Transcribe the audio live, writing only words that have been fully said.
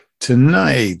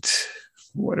Tonight,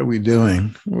 what are we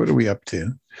doing? What are we up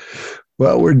to?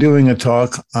 Well, we're doing a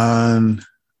talk on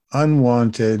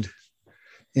unwanted,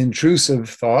 intrusive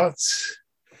thoughts,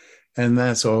 and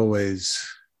that's always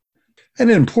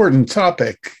an important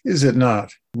topic, is it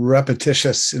not?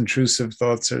 Repetitious, intrusive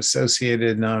thoughts are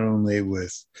associated not only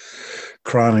with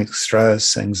chronic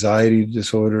stress, anxiety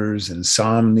disorders,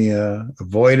 insomnia,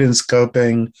 avoidance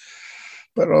coping,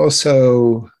 but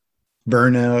also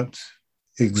burnout,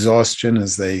 exhaustion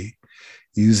as they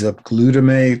use up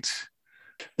glutamate.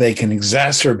 They can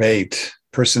exacerbate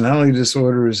personality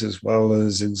disorders as well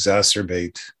as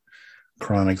exacerbate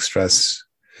chronic stress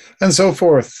and so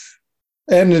forth.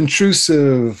 And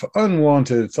intrusive,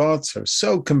 unwanted thoughts are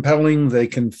so compelling they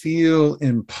can feel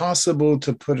impossible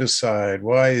to put aside.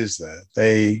 Why is that?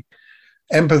 They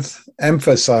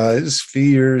emphasize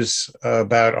fears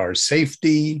about our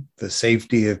safety, the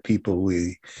safety of people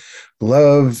we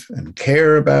love and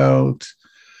care about,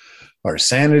 our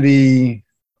sanity.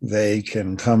 They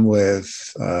can come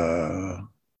with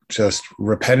just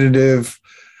repetitive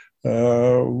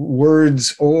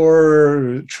words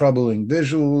or troubling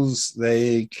visuals.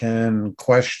 They can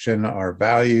question our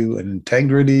value and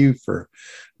integrity for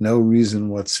no reason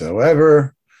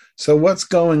whatsoever. So what's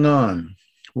going on?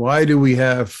 Why do we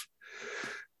have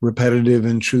repetitive,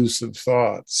 intrusive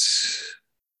thoughts?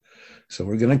 So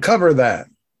we're going to cover that.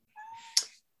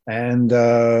 And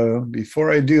before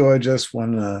I do, I just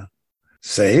want to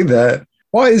say that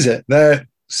why is it that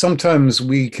sometimes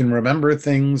we can remember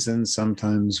things and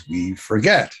sometimes we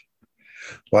forget?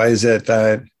 Why is it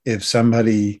that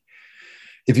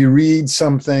if you read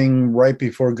something right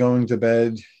before going to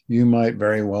bed, you might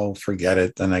very well forget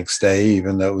it the next day,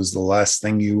 even though it was the last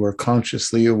thing you were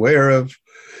consciously aware of?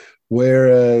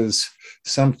 Whereas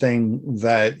something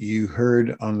that you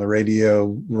heard on the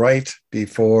radio right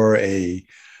before a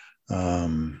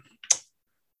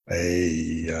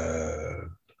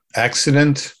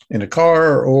accident in a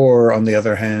car, or on the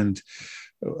other hand,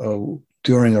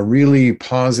 during a really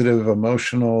positive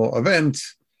emotional event,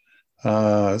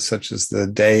 such as the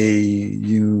day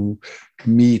you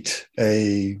meet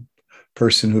a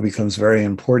person who becomes very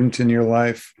important in your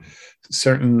life,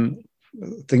 certain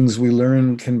things we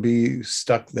learn can be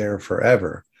stuck there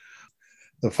forever.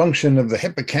 The function of the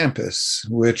hippocampus,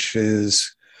 which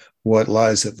is what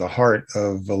lies at the heart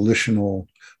of volitional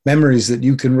memories that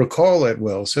you can recall at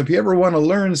will. So if you ever want to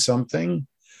learn something,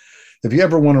 if you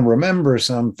ever want to remember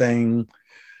something,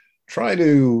 try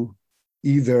to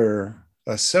either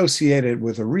associate it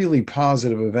with a really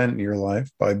positive event in your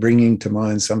life by bringing to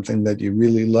mind something that you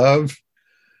really love,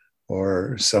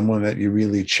 or someone that you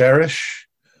really cherish,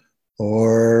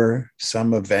 or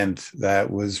some event that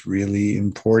was really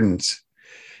important.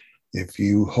 If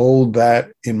you hold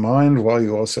that in mind while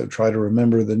you also try to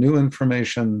remember the new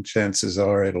information, chances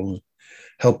are it'll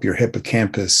help your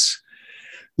hippocampus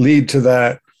lead to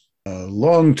that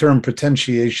long-term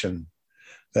potentiation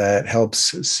that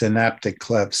helps synaptic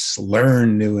clefts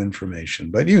learn new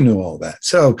information. But you knew all that.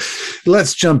 So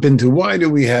let's jump into why do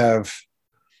we have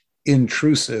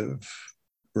intrusive,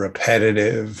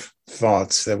 repetitive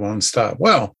thoughts that won't stop?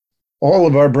 Well, all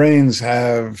of our brains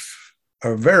have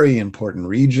a very important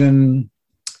region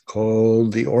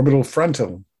called the orbital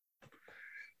frontal.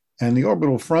 And the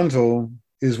orbital frontal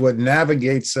is what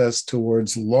navigates us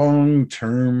towards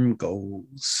long-term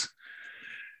goals.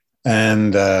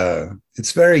 And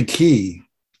it's very key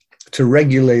to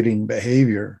regulating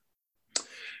behavior.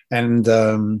 And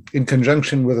in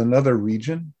conjunction with another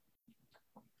region,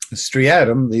 the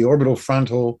striatum, the orbital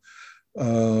frontal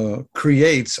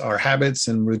creates our habits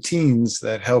and routines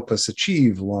that help us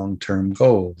achieve long-term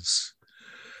goals.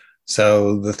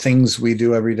 So the things we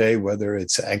do every day, whether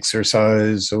it's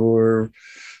exercise or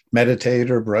meditate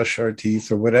or brush our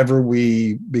teeth or whatever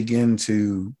we begin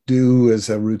to do as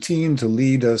a routine to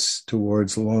lead us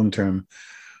towards long-term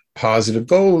positive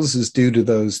goals, is due to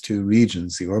those two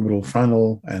regions, the orbital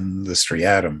frontal and the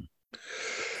striatum.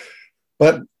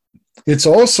 But it's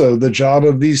also the job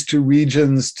of these two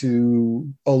regions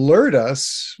to alert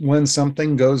us when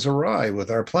something goes awry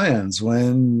with our plans,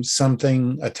 when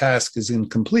a task is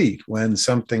incomplete, when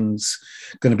something's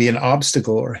going to be an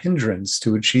obstacle or hindrance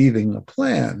to achieving a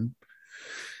plan.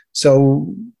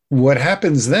 So what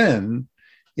happens then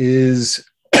is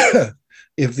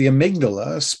if the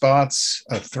amygdala spots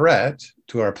a threat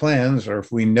to our plans, or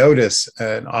if we notice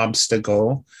an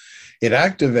obstacle, it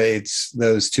activates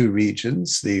those two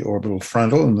regions, the orbital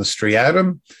frontal and the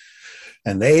striatum,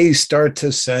 and they start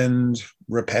to send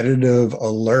repetitive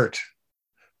alert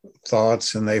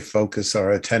thoughts, and they focus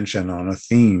our attention on a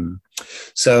theme.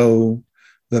 So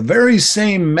the very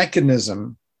same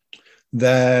mechanism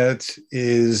that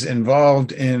is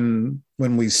involved in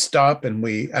when we stop and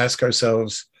we ask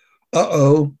ourselves,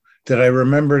 uh-oh, did I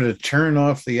remember to turn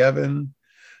off the oven?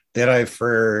 Did I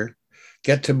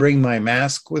forget to bring my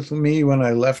mask with me when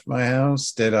I left my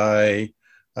house? Did I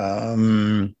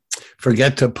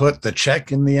forget to put the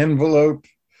check in the envelope?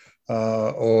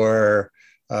 Or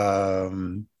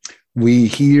we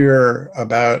hear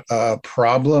about a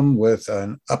problem with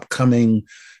an upcoming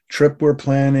trip we're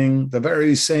planning, the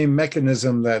very same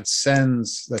mechanism that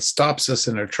stops us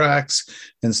in our tracks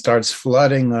and starts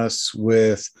flooding us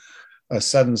with a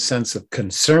sudden sense of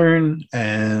concern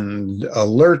and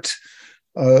alert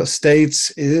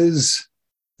states is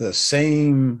the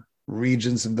same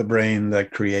regions of the brain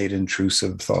that create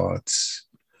intrusive thoughts.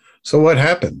 So what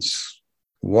happens?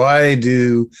 Why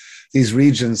do these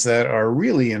regions that are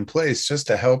really in place just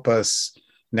to help us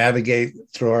navigate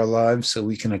through our lives so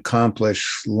we can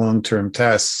accomplish long-term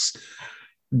tasks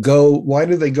why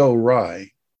do they go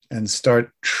awry and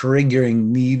start triggering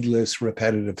needless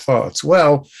repetitive thoughts?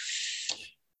 Well,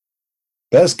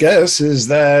 best guess is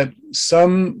that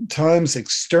sometimes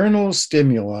external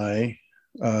stimuli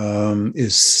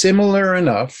is similar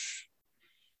enough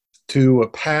to a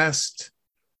past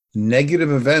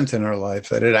negative event in our life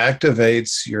that it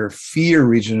activates your fear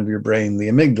region of your brain, the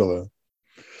amygdala.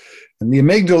 And the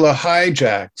amygdala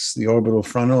hijacks the orbital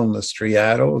frontal and the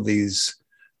striatal, these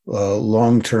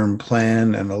long-term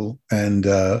plan and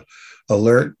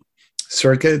alert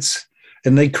circuits,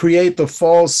 and they create the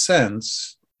false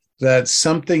sense that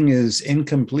something is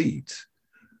incomplete,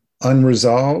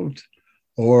 unresolved,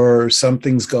 or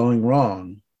something's going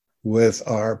wrong with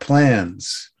our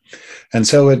plans. And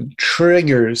so it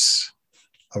triggers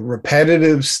a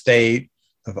repetitive state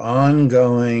of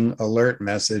ongoing alert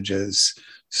messages,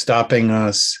 stopping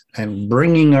us and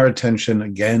bringing our attention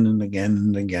again and again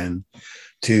and again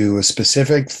to a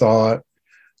specific thought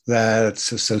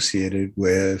that's associated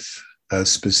with a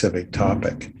specific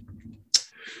topic.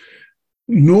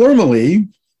 Normally,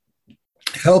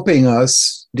 helping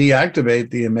us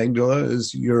deactivate the amygdala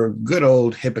is your good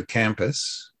old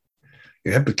hippocampus.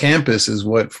 Your hippocampus is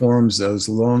what forms those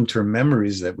long-term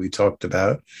memories that we talked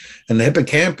about. And the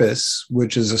hippocampus,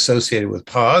 which is associated with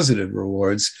positive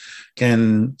rewards,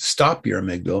 can stop your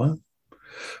amygdala.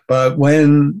 But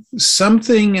when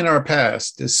something in our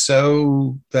past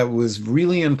that was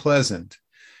really unpleasant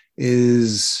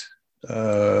is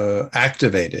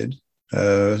activated,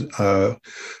 a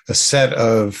set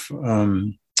of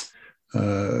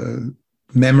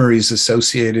memories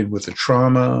associated with a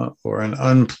trauma or an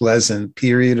unpleasant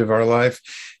period of our life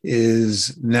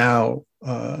is now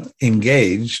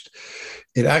engaged,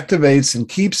 it activates and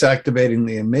keeps activating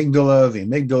the amygdala. The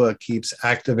amygdala keeps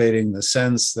activating the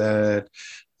sense that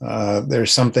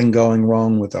there's something going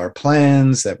wrong with our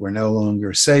plans, that we're no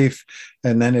longer safe,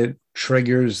 and then it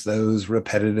triggers those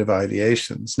repetitive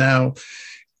ideations. Now,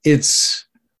 it's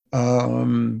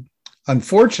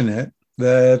unfortunate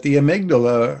that the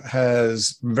amygdala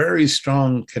has very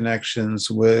strong connections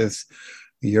with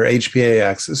your HPA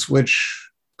axis, which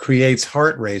creates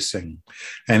heart racing,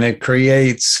 and it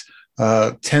creates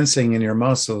tensing in your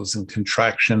muscles and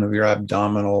contraction of your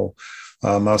abdominal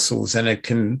muscles, and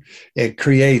it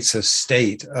creates a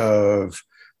state of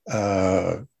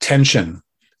tension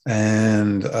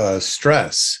and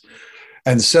stress.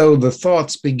 And so the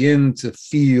thoughts begin to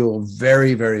feel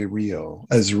very, very real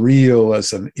as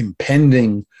an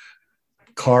impending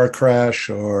car crash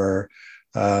or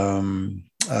some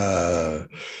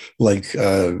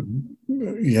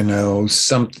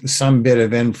bit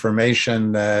of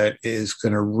information that is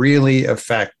going to really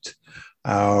affect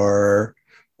our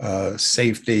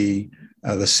safety,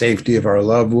 the safety of our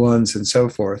loved ones, and so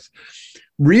forth.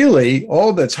 Really,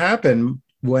 all that's happened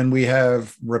when we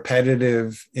have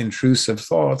repetitive, intrusive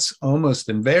thoughts, almost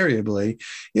invariably,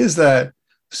 is that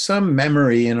some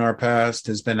memory in our past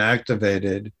has been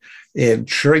activated. It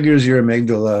triggers your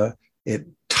amygdala. It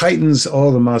tightens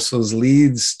all the muscles,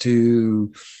 leads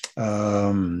to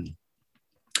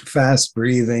fast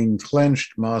breathing,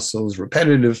 clenched muscles,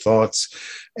 repetitive thoughts.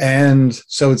 And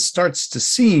so it starts to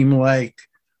seem like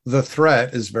the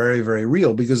threat is very, very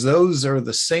real, because those are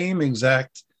the same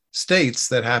exact states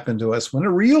that happen to us when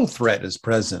a real threat is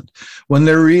present, when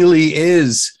there really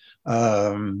is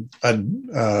a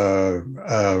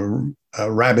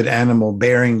rabid animal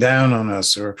bearing down on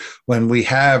us, or when we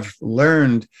have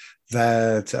learned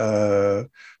that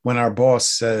when our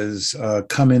boss says,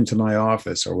 come into my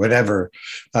office, or whatever,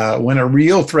 when a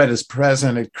real threat is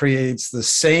present, it creates the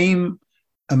same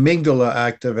amygdala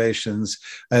activations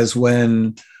as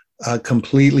when a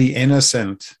completely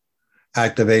innocent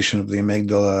activation of the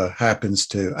amygdala happens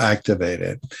to activate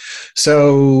it.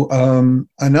 So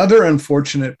another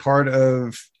unfortunate part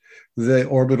of the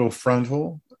orbital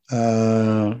frontal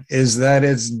is that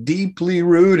it's deeply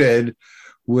rooted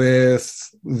with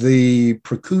the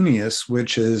precuneus,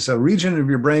 which is a region of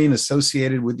your brain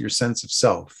associated with your sense of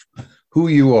self, who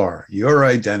you are, your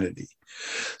identity.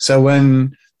 So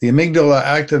when the amygdala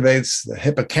activates the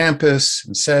hippocampus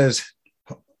and says,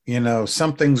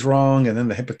 something's wrong, and then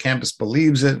the hippocampus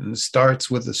believes it and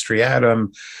starts with the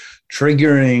striatum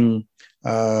triggering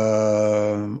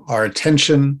our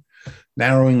attention,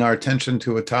 narrowing our attention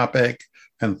to a topic,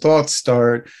 and thoughts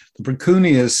start. The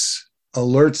precuneus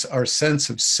alerts our sense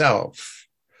of self,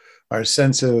 our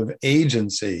sense of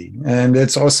agency, and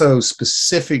it's also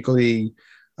specifically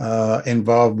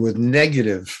involved with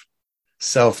negative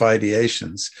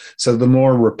self-ideations. So the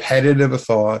more repetitive a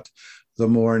thought, the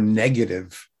more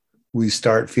negative we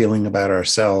start feeling about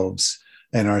ourselves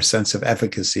and our sense of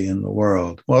efficacy in the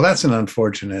world. Well, that's an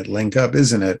unfortunate link up,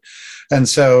 isn't it? And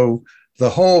so the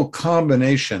whole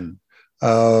combination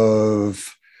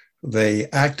of the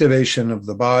activation of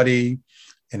the body,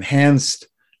 enhanced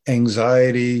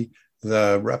anxiety,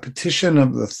 the repetition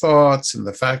of the thoughts, and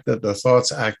the fact that the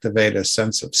thoughts activate a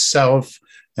sense of self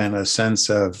and a sense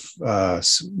of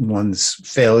one's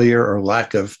failure or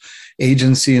lack of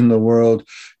agency in the world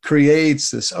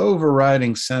creates this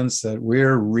overriding sense that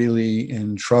we're really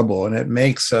in trouble. And it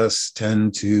makes us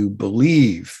tend to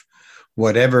believe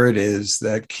whatever it is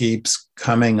that keeps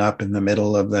coming up in the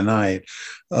middle of the night.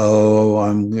 Oh,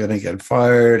 I'm going to get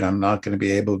fired. I'm not going to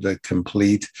be able to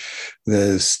complete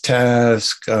this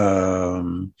task.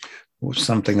 Something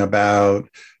about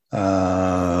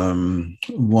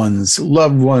one's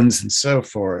loved ones and so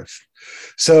forth.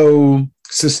 So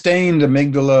sustained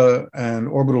amygdala and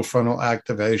orbital frontal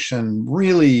activation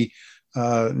really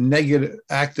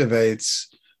activates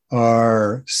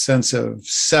our sense of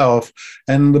self.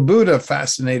 And the Buddha,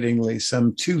 fascinatingly,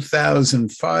 some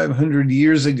 2,500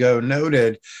 years ago,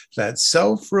 noted that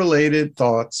self-related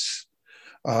thoughts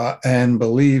and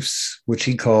beliefs, which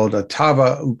he called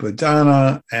Atava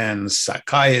Upadana and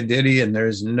Sakaya Ditti, and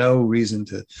there's no reason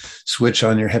to switch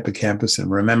on your hippocampus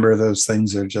and remember those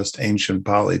things are just ancient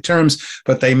Pali terms,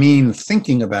 but they mean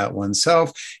thinking about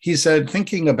oneself. He said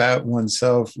thinking about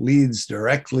oneself leads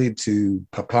directly to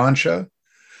papancha,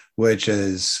 which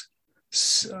is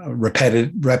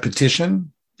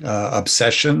repetition,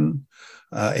 obsession,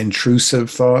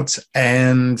 intrusive thoughts,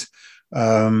 and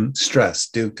stress,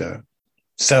 dukkha.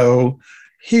 So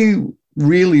he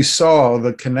really saw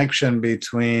the connection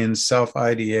between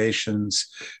self-ideations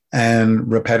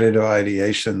and repetitive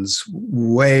ideations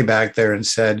way back there and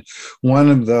said one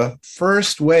of the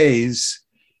first ways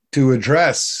to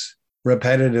address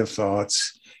repetitive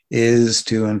thoughts is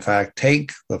to, in fact,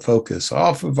 take the focus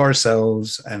off of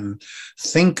ourselves and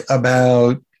think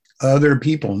about other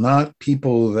people, not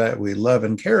people that we love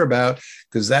and care about,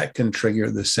 because that can trigger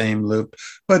the same loop,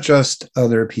 but just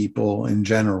other people in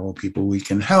general, people we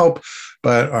can help,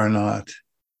 but are not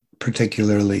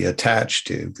particularly attached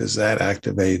to, because that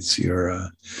activates your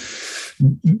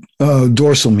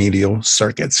dorsal medial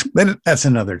circuits. But that's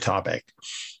another topic.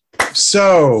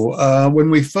 So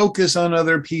when we focus on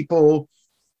other people,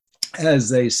 as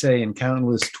they say in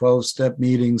countless 12-step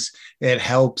meetings, it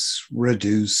helps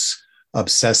reduce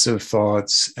obsessive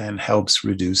thoughts and helps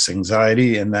reduce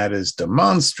anxiety, and that is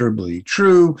demonstrably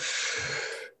true.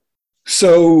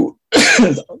 So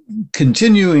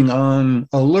continuing on,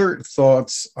 alert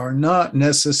thoughts are not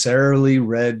necessarily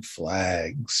red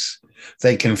flags.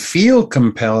 They can feel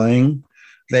compelling.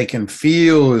 They can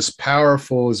feel as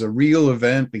powerful as a real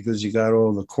event because you got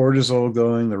all the cortisol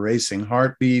going, the racing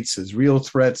heartbeats, as real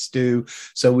threats do.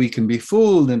 So we can be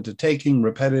fooled into taking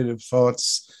repetitive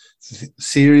thoughts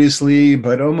seriously,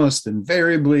 but almost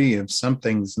invariably, if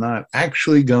something's not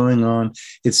actually going on,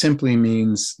 it simply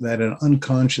means that an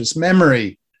unconscious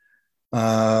memory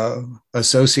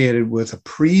associated with a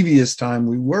previous time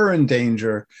we were in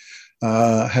danger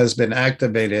has been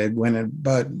activated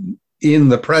but in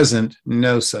the present,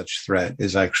 no such threat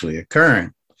is actually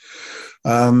occurring.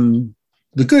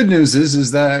 The good news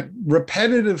is that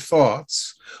repetitive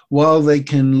thoughts, while they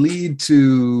can lead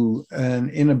to an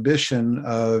inhibition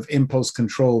of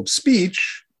impulse-controlled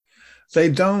speech, they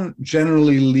don't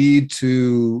generally lead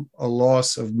to a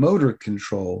loss of motor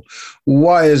control.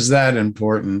 Why is that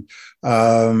important?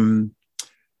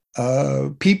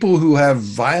 People who have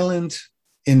violent,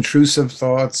 intrusive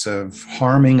thoughts of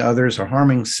harming others or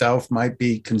harming self might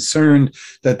be concerned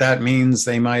that that means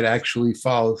they might actually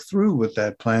follow through with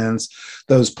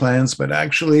those plans, but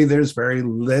actually there's very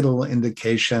little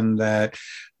indication that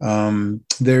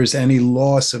there's any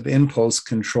loss of impulse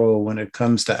control when it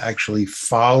comes to actually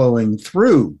following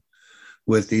through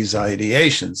with these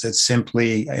ideations. It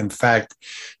simply, in fact,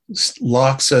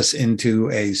 locks us into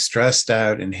a stressed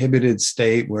out, inhibited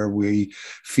state where we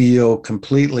feel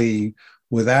completely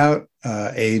without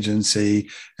agency.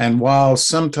 And while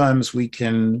sometimes we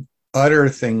can utter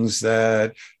things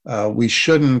that we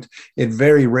shouldn't, it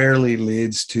very rarely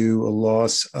leads to a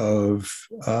loss of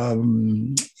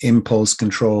impulse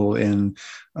control in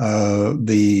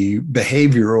the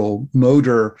behavioral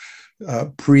motor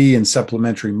pre and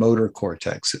supplementary motor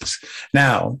cortexes.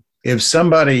 Now, if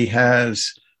somebody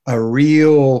has a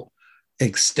real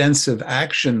extensive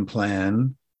action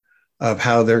plan of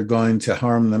how they're going to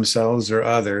harm themselves or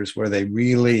others, where they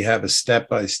really have a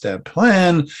step-by-step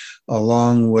plan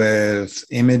along with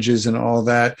images and all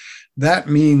that, that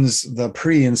means the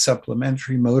pre and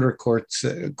supplementary motor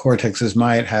cortexes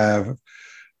might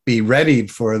be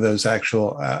readied for those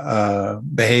actual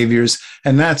behaviors.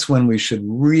 And that's when we should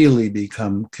really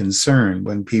become concerned,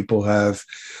 when people have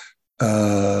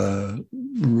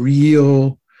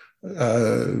real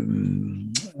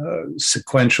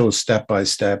sequential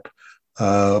step-by-step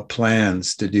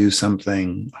plans to do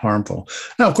something harmful.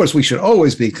 Now, of course, we should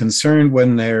always be concerned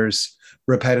when there's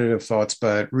repetitive thoughts,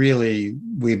 but really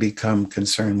we become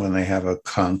concerned when they have a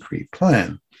concrete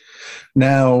plan.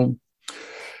 Now,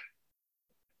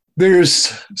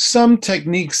 there's some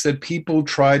techniques that people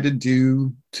try to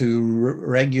do to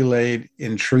regulate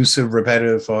intrusive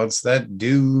repetitive thoughts that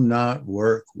do not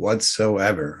work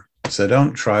whatsoever. So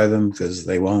don't try them because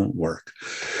they won't work.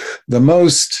 The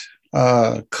most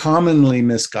commonly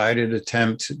misguided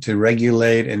attempt to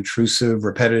regulate intrusive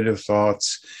repetitive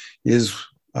thoughts is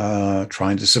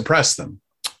trying to suppress them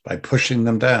by pushing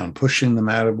them down, pushing them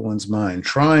out of one's mind,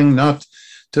 trying not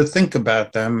to think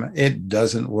about them. It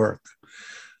doesn't work.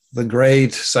 The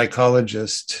great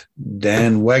psychologist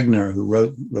Dan Wegner, who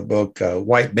wrote the book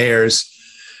White Bears,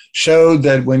 showed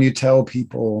that when you tell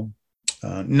people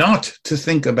not to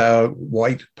think about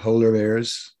white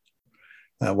bears,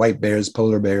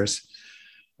 polar bears,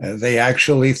 they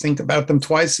actually think about them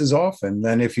twice as often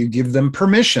than if you give them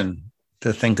permission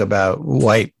to think about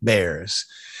white bears.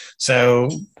 So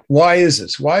why is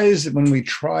this? Why is it when we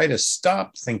try to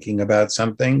stop thinking about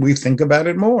something, we think about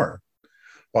it more?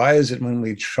 Why is it when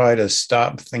we try to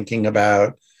stop thinking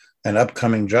about an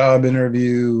upcoming job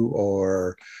interview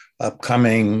or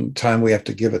upcoming time we have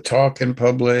to give a talk in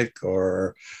public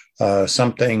or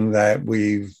something that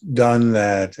we've done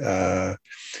that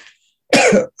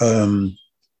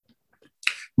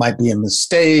might be a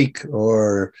mistake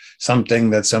or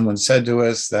something that someone said to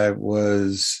us that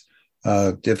was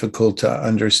difficult to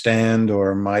understand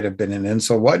or might have been an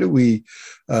insult? Why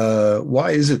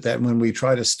is it that when we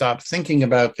try to stop thinking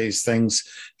about these things,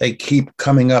 they keep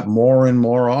coming up more and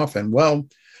more often? Well,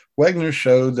 Wegner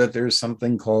showed that there's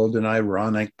something called an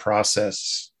ironic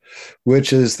process,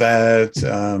 which is that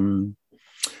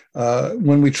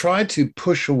when we try to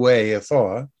push away a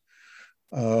thought,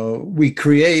 we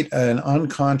create an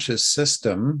unconscious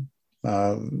system.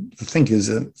 The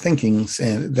thinking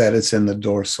that it's in the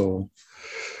dorsal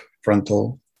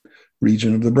frontal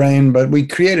region of the brain, but we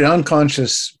create an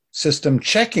unconscious system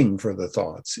checking for the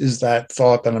thoughts. Is that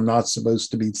thought that I'm not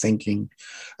supposed to be thinking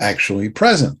actually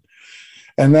present?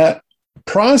 And that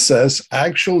process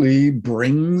actually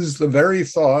brings the very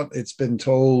thought it's been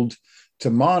told to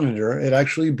monitor, it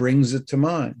actually brings it to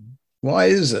mind. Why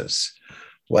is this?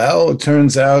 Well, it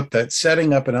turns out that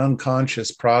setting up an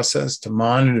unconscious process to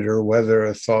monitor whether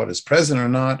a thought is present or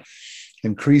not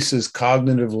increases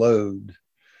cognitive load,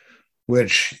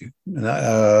 which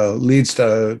leads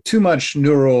to too much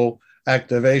neural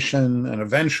activation. And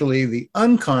eventually the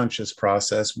unconscious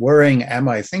process, worrying, am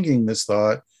I thinking this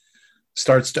thought,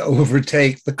 starts to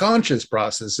overtake the conscious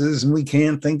processes. And we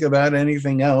can't think about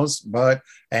anything else but,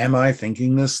 am I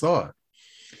thinking this thought?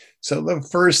 So the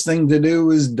first thing to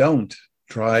do is don't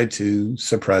try to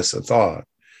suppress a thought.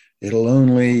 It'll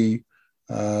only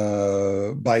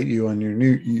bite you on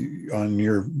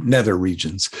your nether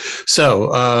regions.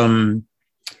 So on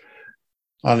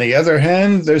the other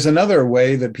hand, there's another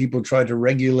way that people try to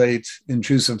regulate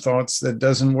intrusive thoughts that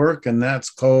doesn't work, and that's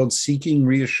called seeking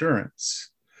reassurance.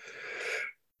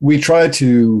 We try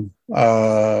to,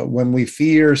 when we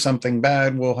fear something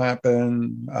bad will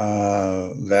happen,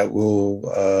 that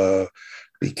will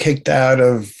be kicked out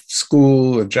of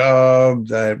school, a job,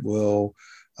 that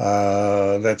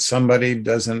somebody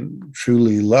doesn't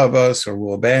truly love us or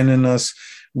will abandon us,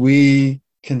 we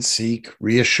can seek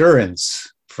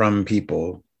reassurance from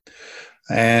people.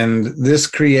 And this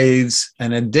creates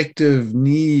an addictive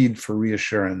need for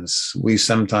reassurance. We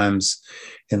sometimes,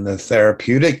 in the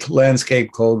therapeutic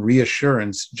landscape, called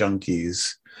reassurance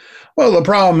junkies. Well, the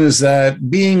problem is that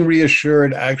being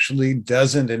reassured actually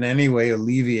doesn't in any way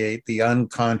alleviate the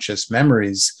unconscious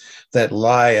memories that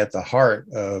lie at the heart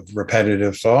of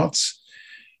repetitive thoughts.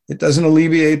 It doesn't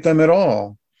alleviate them at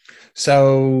all.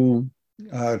 So,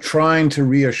 trying to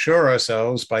reassure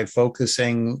ourselves by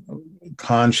focusing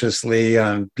consciously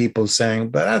on people saying,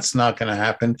 but that's not going to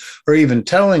happen, or even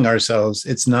telling ourselves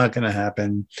it's not going to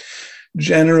happen,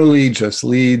 generally just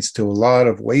leads to a lot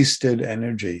of wasted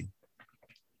energy.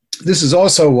 This is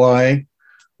also why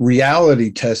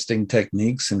reality testing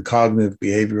techniques in cognitive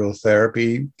behavioral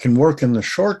therapy can work in the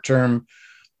short term,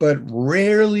 but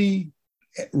rarely,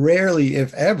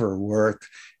 if ever, work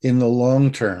in the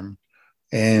long term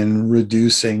and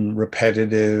reducing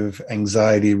repetitive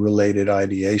anxiety-related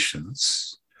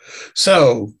ideations.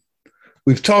 So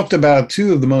we've talked about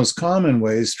two of the most common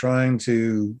ways trying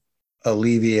to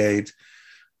alleviate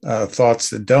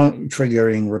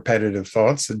triggering repetitive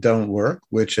thoughts that don't work,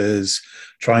 which is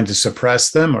trying to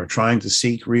suppress them or trying to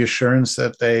seek reassurance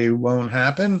that they won't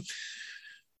happen.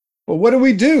 But what do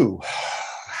we do?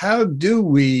 How do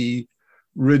we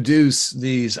reduce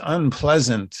these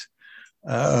unpleasant,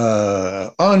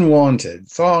 unwanted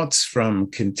thoughts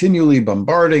from continually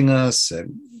bombarding us at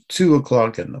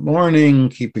 2:00 in the morning,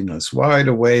 keeping us wide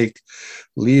awake,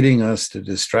 leading us to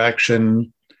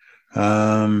distraction?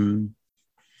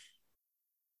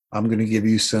 I'm going to give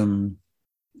you some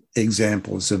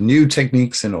examples of new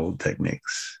techniques and old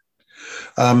techniques.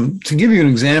 To give you an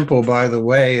example, by the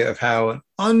way, of how an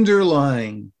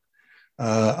underlying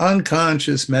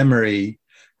unconscious memory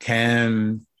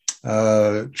can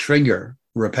trigger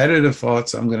repetitive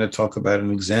thoughts, I'm going to talk about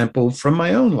an example from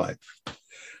my own life,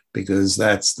 because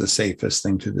that's the safest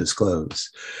thing to disclose.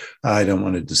 I don't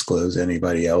want to disclose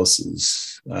anybody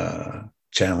else's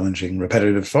challenging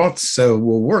repetitive thoughts, so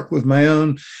we'll work with my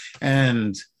own.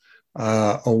 And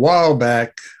a while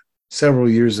back, several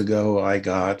years ago, I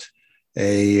got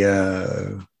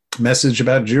a message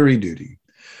about jury duty.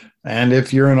 And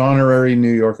if you're an honorary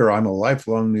New Yorker, I'm a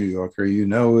lifelong New Yorker, you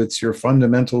know it's your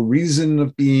fundamental reason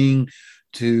of being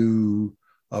to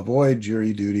avoid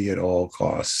jury duty at all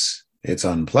costs. It's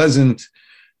unpleasant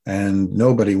and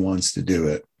nobody wants to do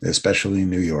it, especially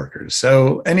New Yorkers.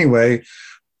 So anyway,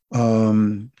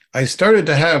 I started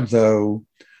to have, though,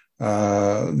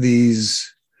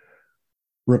 these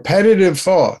repetitive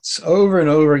thoughts over and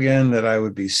over again that I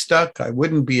would be stuck. I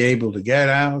wouldn't be able to get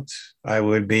out. I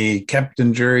would be kept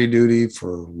in jury duty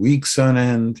for weeks on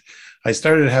end. I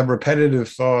started to have repetitive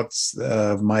thoughts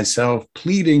of myself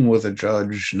pleading with a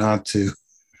judge not to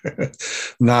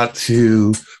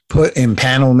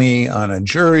impanel me on a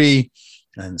jury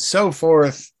and so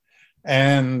forth.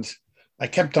 And I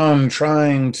kept on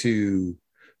trying to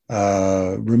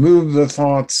remove the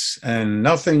thoughts and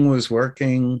nothing was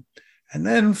working. And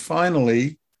then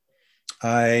finally,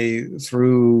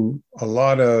 through a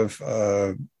lot of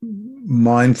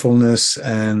mindfulness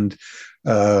and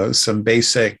some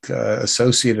basic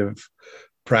associative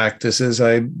practices,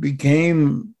 I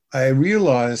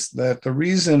realized that the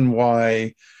reason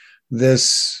why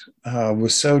this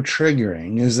was so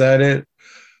triggering is that it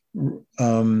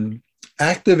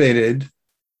activated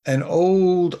an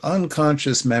old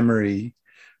unconscious memory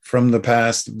from the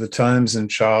past, of the times in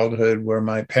childhood where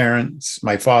my parents,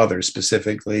 my father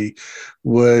specifically,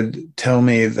 would tell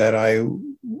me that I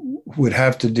would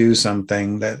have to do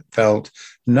something that felt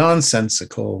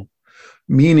nonsensical,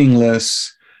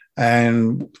 meaningless,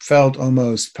 and felt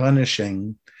almost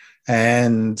punishing.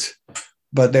 But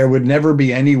there would never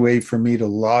be any way for me to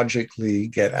logically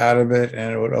get out of it,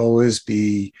 and it would always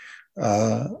be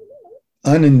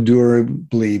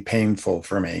unendurably painful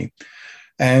for me.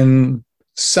 And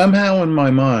somehow in my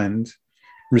mind,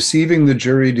 receiving the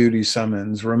jury duty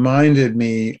summons reminded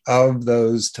me of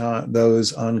those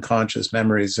unconscious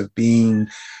memories of being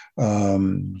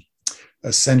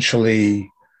essentially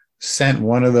sent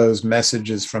one of those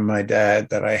messages from my dad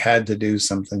that I had to do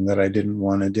something that I didn't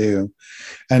want to do.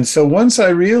 And so once I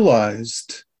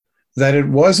realized that it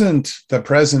wasn't the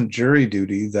present jury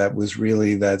duty that was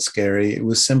really that scary, it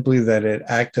was simply that it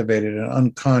activated an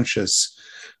unconscious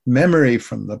memory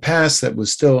from the past that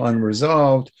was still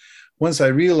unresolved. Once I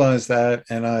realized that,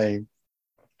 and I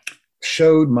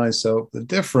showed myself the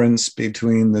difference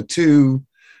between the two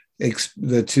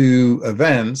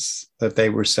events, that they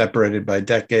were separated by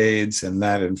decades, and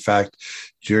that in fact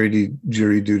jury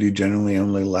duty generally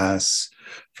only lasts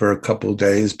for a couple of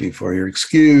days before you're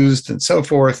excused and so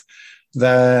forth,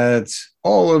 that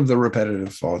all of the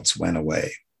repetitive thoughts went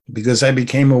away. because I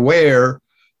became aware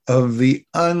of the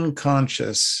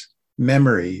unconscious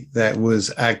memory that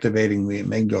was activating the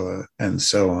amygdala and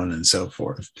so on and so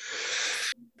forth.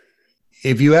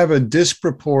 If you have a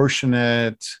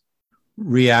disproportionate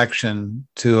reaction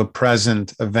to a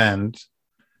present event,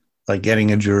 like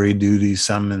getting a jury duty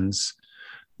summons,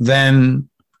 then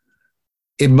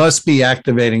it must be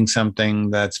activating something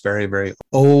that's very, very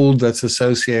old, that's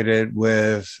associated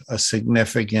with a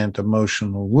significant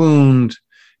emotional wound,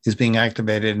 is being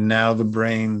activated. And now the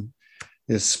brain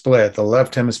is split. The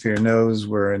left hemisphere knows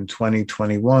we're in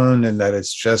 2021 and that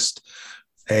it's just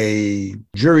a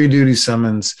jury duty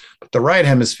summons. But the right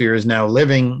hemisphere is now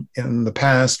living in the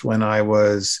past when I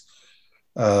was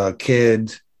a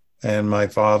kid and my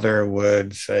father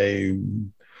would say,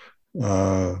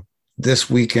 this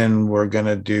weekend we're going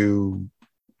to do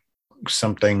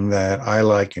something that I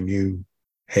like and you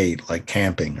hate, like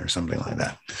camping or something like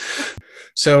that.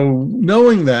 So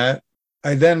knowing that,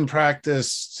 I then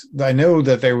practiced, I know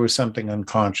that there was something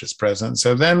unconscious present.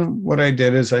 So then what I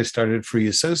did is I started free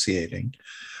associating.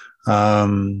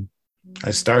 I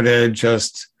started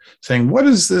just saying, what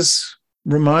does this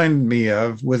remind me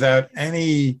of, without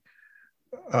any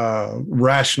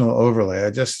rational overlay? I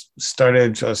just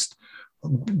started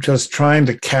just trying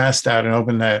to cast out and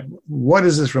open that. What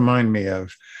does this remind me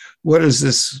of? What does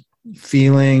this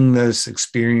feeling, this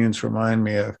experience remind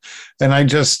me of? And I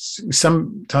just,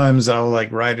 sometimes I'll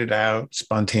like write it out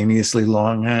spontaneously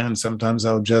longhand. Sometimes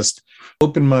I'll just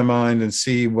open my mind and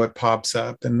see what pops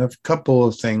up. And a couple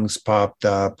of things popped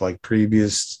up, like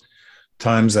previous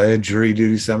times I had jury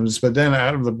duty summons, but then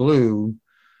out of the blue,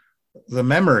 the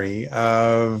memory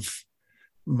of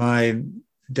my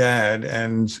dad.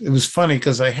 And it was funny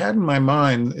because I had in my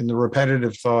mind, in the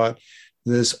repetitive thought,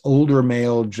 this older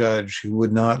male judge who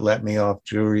would not let me off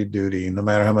jury duty, no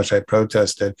matter how much I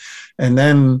protested. And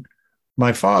then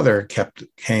my father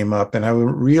came up, and I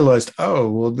realized, oh,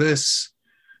 well, this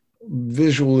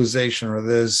visualization or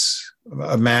this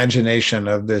imagination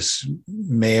of this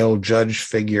male judge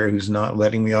figure who's not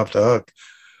letting me off the hook,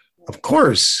 of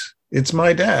course, it's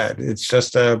my dad. It's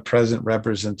just a present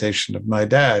representation of my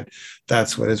dad.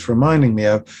 That's what it's reminding me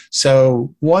of.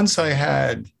 So once I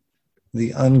had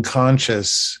the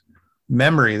unconscious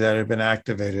memory that had been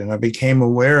activated and I became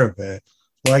aware of it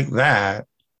like that,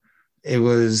 it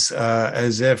was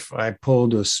as if I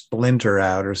pulled a splinter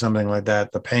out or something like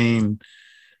that. The pain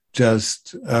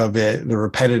just of it, the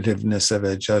repetitiveness of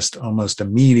it, just almost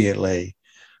immediately,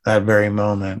 that very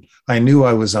moment, I knew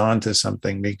I was onto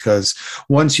something, because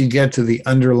once you get to the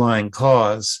underlying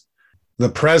cause, the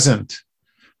present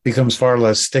becomes far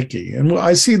less sticky. And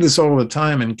I see this all the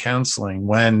time in counseling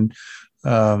when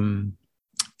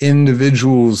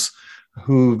individuals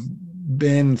who've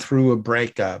been through a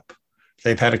breakup,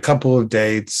 they've had a couple of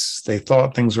dates, they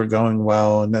thought things were going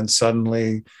well, and then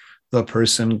suddenly the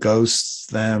person ghosts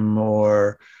them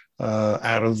or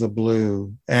out of the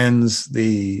blue ends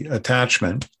the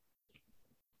attachment.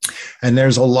 And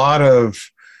there's a lot of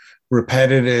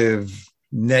repetitive,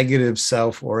 negative,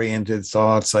 self-oriented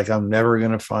thoughts like, I'm never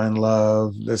going to find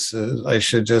love. I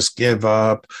should just give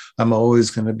up. I'm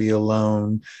always going to be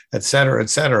alone, et cetera,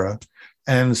 et cetera.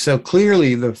 And so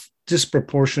clearly the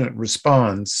disproportionate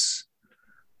response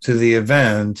to the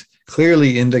event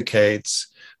clearly indicates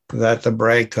that the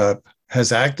breakup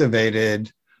has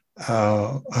activated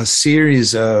a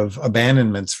series of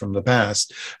abandonments from the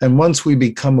past. And once we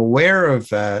become aware of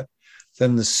that,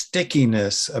 then the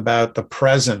stickiness about the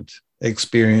present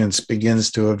experience begins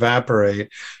to evaporate,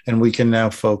 and we can now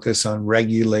focus on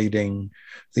regulating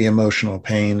the emotional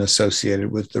pain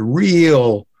associated with the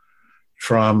real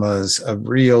traumas of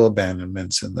real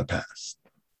abandonments in the past.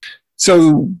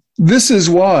 So this is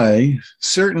why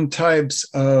certain types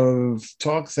of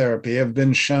talk therapy have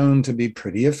been shown to be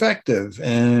pretty effective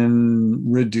in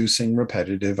reducing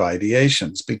repetitive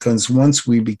ideations, because once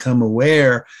we become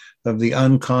aware of the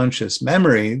unconscious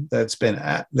memory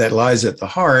that lies at the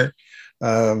heart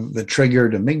of the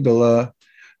triggered amygdala,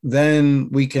 then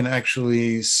we can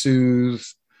actually soothe,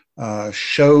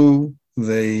 show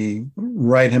the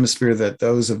right hemisphere that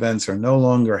those events are no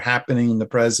longer happening in the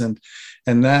present.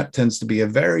 And that tends to be a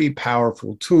very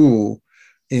powerful tool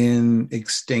in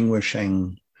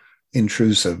extinguishing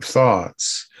intrusive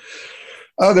thoughts.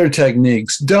 Other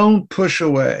techniques: don't push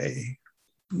away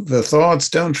the thoughts,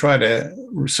 don't try to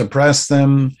suppress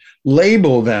them,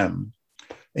 label them.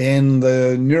 In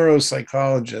the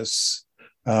neuropsychologist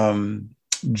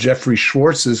Jeffrey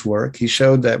Schwartz's work, he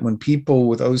showed that when people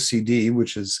with OCD,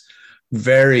 which is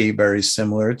very, very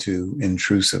similar to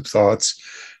intrusive thoughts,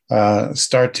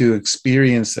 start to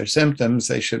experience their symptoms,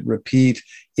 they should repeat,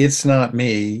 "It's not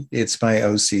me, it's my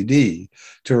OCD,"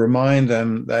 to remind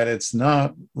them that it's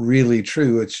not really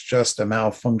true. It's just a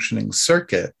malfunctioning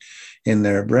circuit in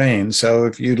their brain. So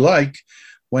if you'd like,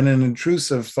 when an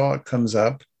intrusive thought comes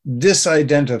up,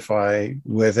 disidentify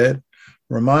with it.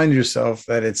 Remind yourself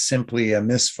that it's simply a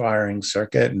misfiring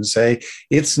circuit and say,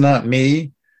 "It's not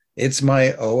me, it's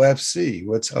my OFC."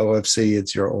 What's OFC?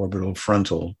 It's your orbital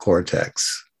frontal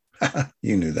cortex.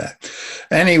 You knew that.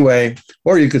 Anyway,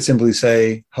 or you could simply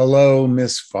say, "Hello,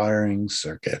 misfiring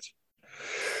circuit."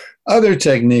 Other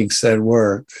techniques that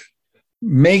work: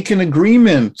 make an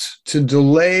agreement to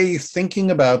delay thinking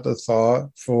about the thought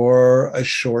for a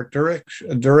short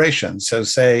duration. So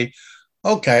say,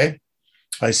 "Okay,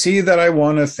 I see that I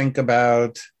want to think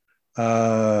about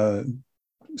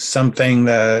something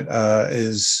that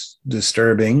is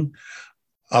disturbing.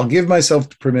 I'll give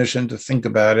myself permission to think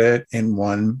about it in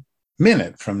 1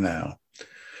 minute from now."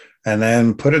 And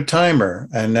then put a timer,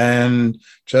 and then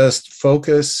just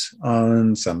focus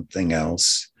on something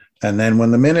else. And then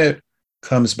when the minute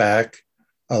comes back,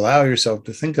 allow yourself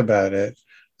to think about it.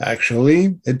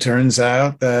 Actually, it turns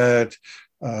out that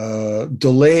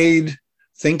delayed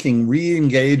thinking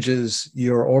re-engages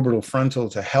your orbital frontal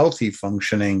to healthy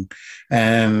functioning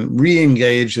and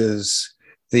re-engages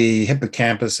the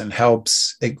hippocampus and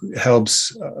helps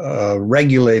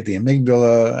regulate the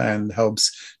amygdala and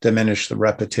helps diminish the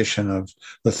repetition of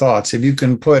the thoughts. If you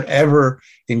can put ever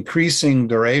increasing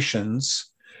durations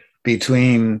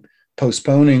between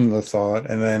postponing the thought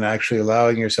and then actually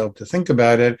allowing yourself to think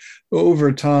about it,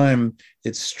 over time,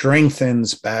 it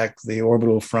strengthens back the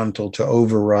orbital frontal to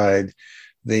override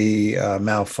the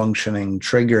malfunctioning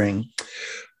triggering.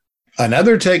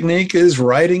 Another technique is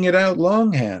writing it out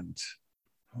longhand.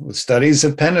 Studies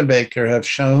of Pennebaker have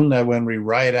shown that when we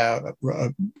write out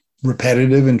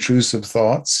repetitive, intrusive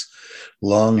thoughts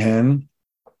longhand,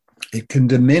 it can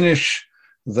diminish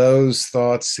those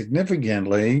thoughts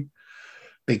significantly,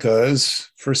 because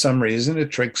for some reason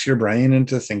it tricks your brain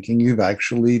into thinking you've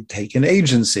actually taken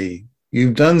agency.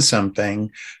 You've done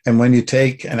something. And when you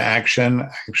take an action,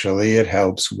 actually it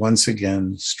helps once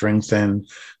again strengthen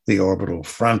the orbital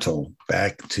frontal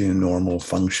back to normal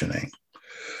functioning.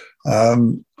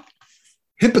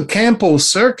 Hippocampal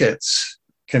circuits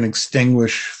can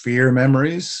extinguish fear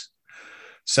memories.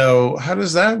 So how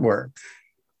does that work?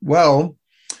 Well,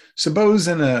 suppose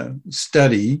in a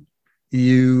study,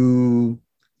 you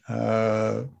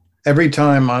every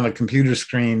time on a computer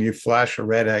screen you flash a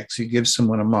red X, you give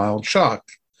someone a mild shock.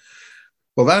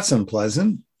 Well, that's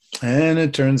unpleasant. And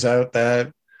it turns out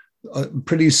that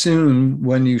pretty soon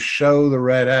when you show the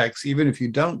red X, even if you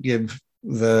don't give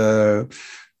the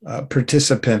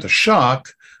participant a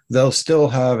shock, they'll still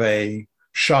have a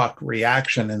shock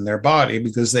reaction in their body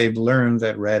because they've learned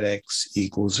that red X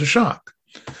equals a shock.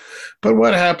 But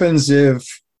what happens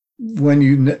if when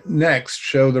you next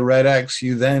show the red X,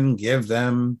 you then give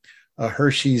them a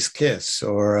Hershey's Kiss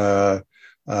or a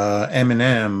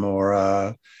M&M,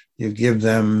 or you give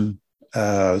them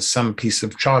some piece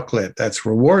of chocolate that's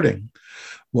rewarding?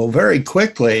 Well, very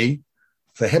quickly,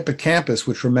 the hippocampus,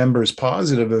 which remembers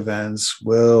positive events,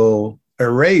 will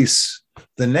erase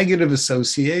the negative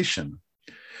association.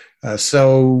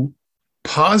 So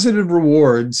positive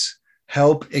rewards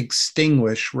help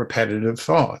extinguish repetitive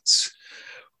thoughts.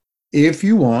 If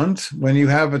you want, when you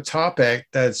have a topic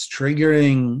that's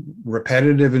triggering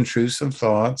repetitive, intrusive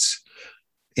thoughts,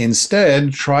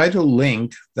 instead try to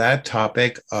link that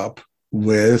topic up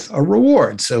with a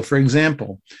reward. So, for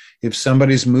example, if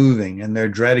somebody's moving and they're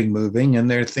dreading moving and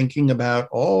they're thinking about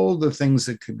all the things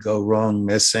that could go wrong,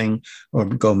 missing or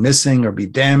be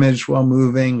damaged while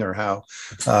moving, or how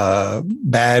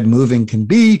bad moving can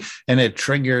be, and it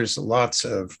triggers lots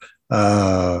of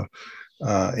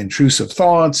intrusive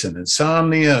thoughts and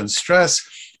insomnia and stress,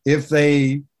 if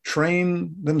they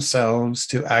train themselves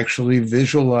to actually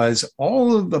visualize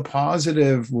all of the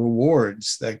positive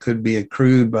rewards that could be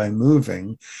accrued by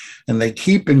moving, and they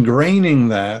keep ingraining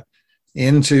that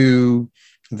into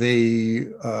the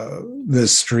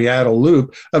striatal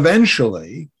loop,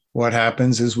 eventually what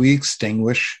happens is we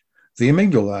extinguish the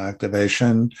amygdala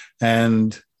activation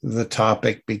and the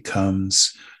topic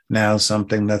becomes now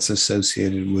something that's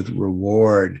associated with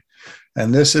reward.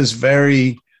 And this has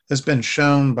been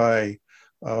shown by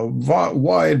a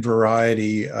wide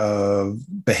variety of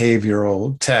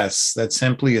behavioral tests that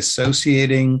simply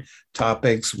associating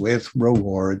topics with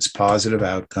rewards, positive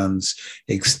outcomes,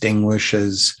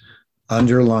 extinguishes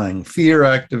underlying fear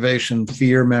activation,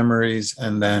 fear memories,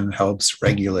 and then helps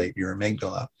regulate your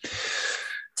amygdala.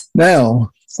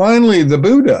 Now, finally, the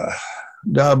Buddha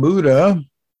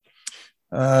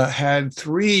had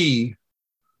three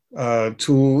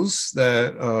tools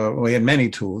that we had many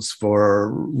tools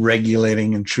for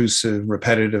regulating intrusive,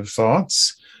 repetitive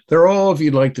thoughts. They're all, if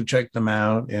you'd like to check them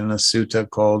out, in a sutta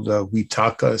called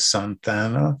Vitaka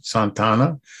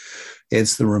Santana.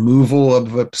 It's the removal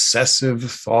of obsessive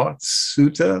thoughts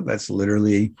sutta. That's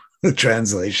literally the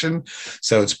translation.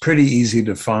 So it's pretty easy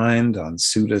to find on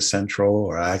Sutta Central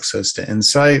or Access to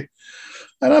Insight.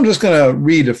 And I'm just going to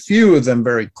read a few of them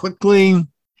very quickly.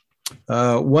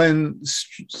 When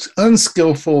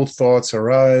unskillful thoughts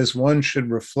arise, one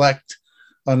should reflect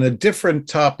on a different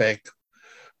topic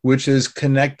which is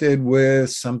connected with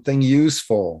something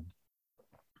useful.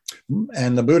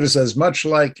 And the Buddha says, much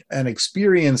like an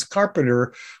experienced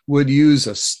carpenter would use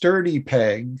a sturdy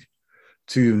peg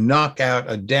to knock out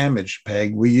a damaged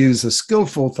peg, we use a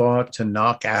skillful thought to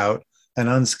knock out an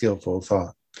unskillful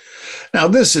thought. Now,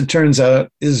 this, it turns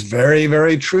out, is very,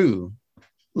 very true.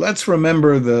 Let's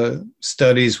remember the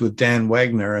studies with Dan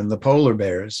Wegner and the polar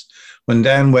bears. When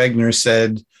Dan Wegner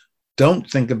said, don't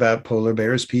think about polar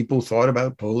bears, people thought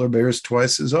about polar bears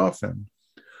twice as often.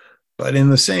 But in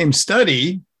the same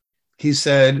study, he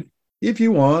said, if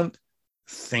you want,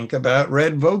 think about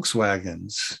red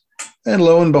Volkswagens. And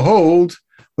lo and behold,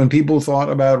 when people thought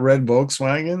about red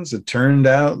Volkswagens, it turned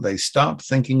out they stopped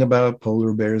thinking about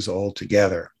polar bears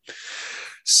altogether.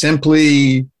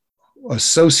 Simply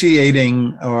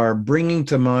associating or bringing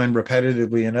to mind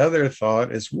repetitively another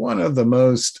thought is one of the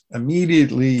most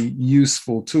immediately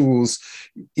useful tools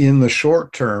in the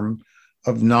short term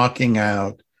of knocking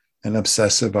out an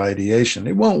obsessive ideation.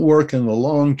 It won't work in the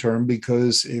long term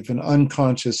because if an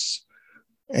unconscious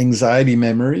anxiety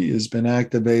memory has been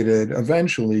activated,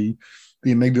 eventually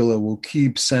the amygdala will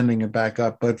keep sending it back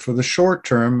up. But for the short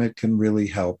term, it can really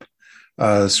help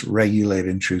us regulate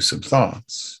intrusive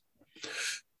thoughts.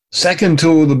 Second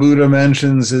tool the Buddha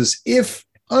mentions is if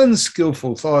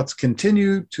unskillful thoughts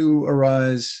continue to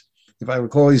arise, if I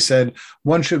recall, he said,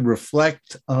 one should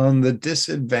reflect on the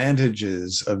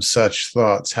disadvantages of such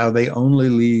thoughts, how they only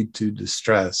lead to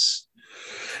distress.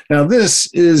 Now,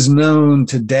 this is known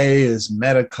today as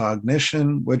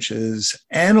metacognition, which is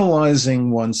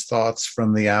analyzing one's thoughts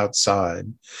from the outside.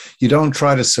 You don't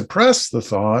try to suppress the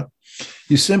thought.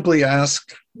 You simply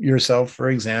ask yourself, for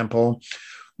example,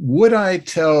 would I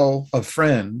tell a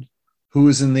friend who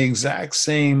is in the exact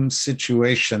same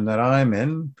situation that I'm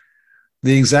in,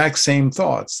 the exact same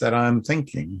thoughts that I'm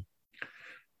thinking?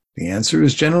 The answer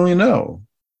is generally no.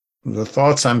 The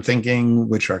thoughts I'm thinking,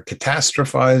 which are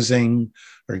catastrophizing,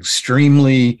 are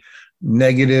extremely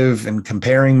negative and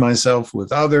comparing myself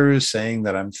with others, saying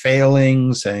that I'm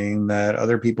failing, saying that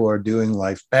other people are doing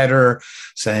life better,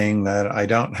 saying that I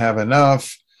don't have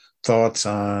enough, thoughts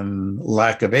on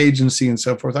lack of agency and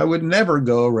so forth. I would never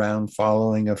go around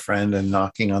following a friend and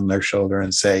knocking on their shoulder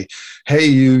and say, hey,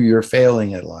 you're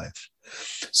failing at life.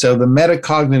 So the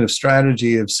metacognitive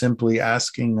strategy of simply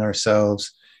asking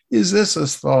ourselves, is this a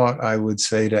thought I would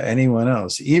say to anyone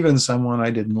else, even someone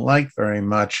I didn't like very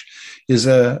much, is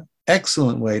an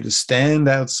excellent way to stand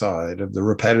outside of the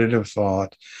repetitive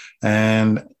thought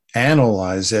and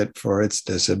analyze it for its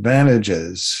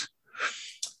disadvantages.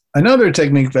 Another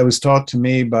technique that was taught to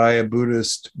me by a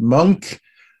Buddhist monk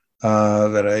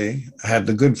that I had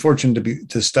the good fortune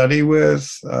to study with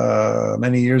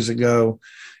many years ago,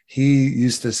 he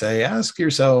used to say, ask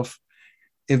yourself,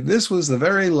 if this was the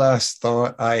very last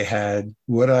thought I had,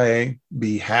 would I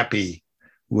be happy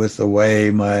with the way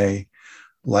my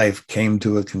life came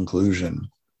to a conclusion?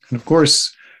 And of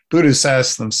course, Buddhists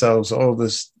ask themselves all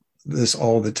this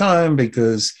all the time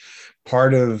because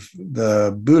part of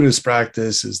the Buddhist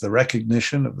practice is the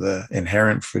recognition of the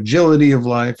inherent fragility of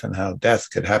life and how death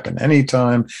could happen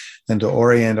anytime, and to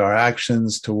orient our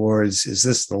actions towards, is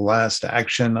this the last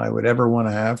action I would ever want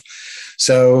to have?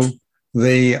 So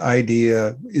the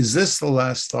idea, is this the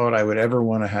last thought I would ever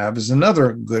want to have, is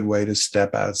another good way to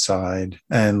step outside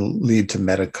and lead to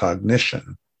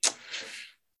metacognition.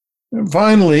 And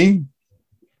finally,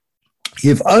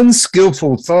 if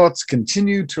unskillful thoughts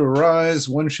continue to arise,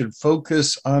 one should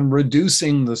focus on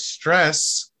reducing the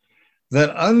stress that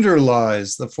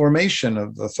underlies the formation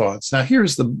of the thoughts. Now,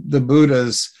 here's the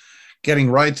Buddha's getting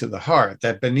right to the heart,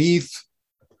 that beneath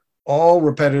all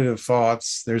repetitive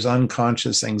thoughts, there's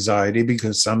unconscious anxiety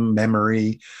because some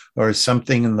memory or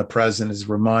something in the present has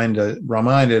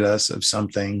reminded us of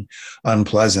something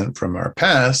unpleasant from our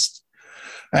past.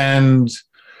 And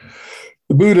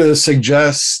the Buddha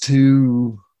suggests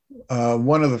to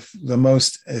one of the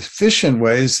most efficient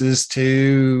ways is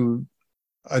to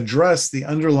address the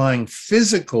underlying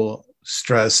physical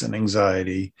stress and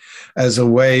anxiety as a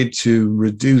way to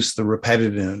reduce the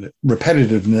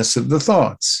repetitiveness of the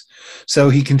thoughts. So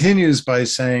he continues by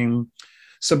saying,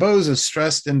 suppose a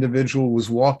stressed individual was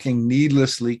walking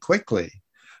needlessly quickly.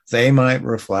 They might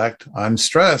reflect, I'm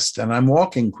stressed and I'm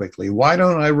walking quickly. Why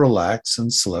don't I relax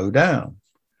and slow down?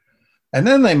 And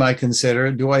then they might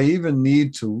consider, do I even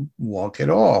need to walk at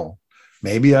all?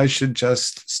 Maybe I should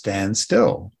just stand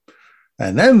still.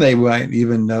 And then they might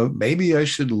even note, maybe I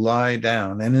should lie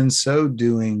down. And in so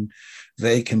doing,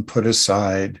 they can put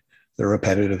aside the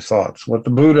repetitive thoughts. What the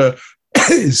Buddha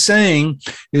is saying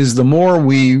is the more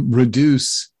we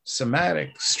reduce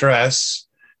somatic stress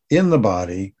in the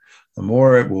body, the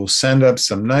more it will send up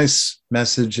some nice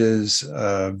messages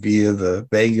via the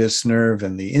vagus nerve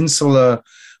and the insula,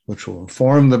 which will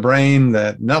inform the brain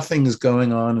that nothing is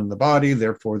going on in the body.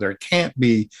 Therefore, there can't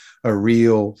be a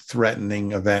real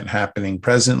threatening event happening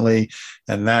presently,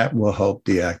 and that will help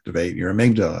deactivate your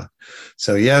amygdala.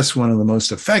 So yes, one of the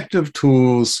most effective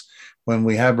tools when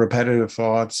we have repetitive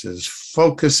thoughts is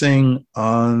focusing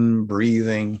on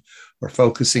breathing, or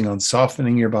focusing on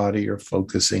softening your body, or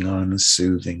focusing on a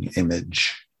soothing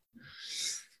image.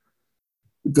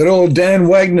 Good old Dan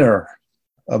Wegner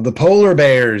of the Polar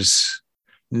Bears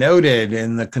noted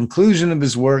in the conclusion of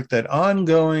his work that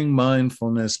ongoing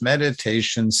mindfulness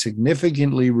meditation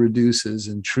significantly reduces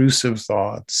intrusive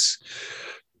thoughts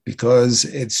because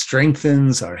it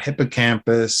strengthens our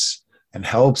hippocampus and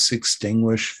helps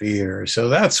extinguish fear. So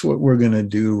that's what we're going to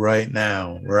do right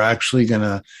now. We're actually going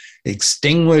to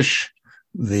extinguish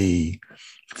the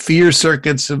fear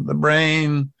circuits of the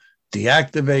brain,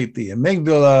 deactivate the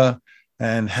amygdala,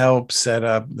 and help set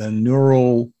up the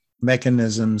neural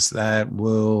mechanisms that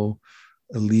will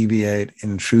alleviate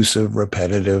intrusive,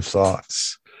 repetitive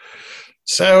thoughts.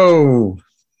 So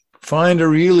find a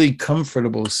really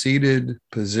comfortable seated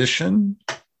position,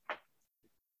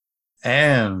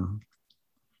 and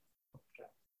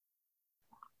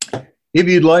if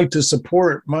you'd like to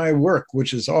support my work,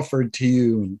 which is offered to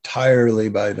you entirely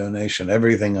by donation,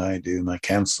 everything I do, my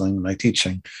counseling, my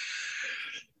teaching,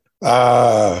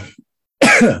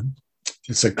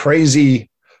 it's a crazy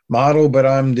model, but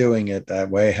I'm doing it that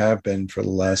way, have been for the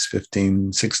last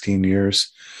 15, 16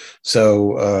 years.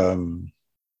 So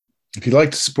if you'd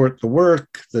like to support the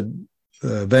work, the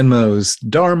Venmo is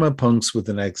Dharma Punks with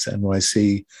an X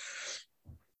NYC,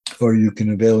 or you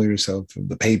can avail yourself of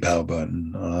the PayPal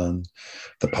button on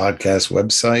the podcast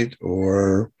website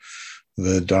or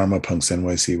the Dharma Punks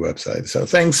NYC website. So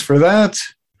thanks for that.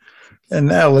 And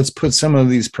now let's put some of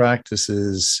these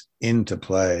practices into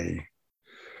play.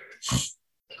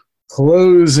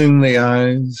 Closing the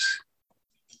eyes.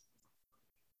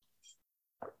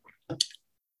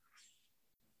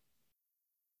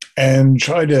 And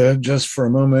try to, just for a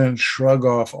moment, shrug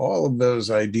off all of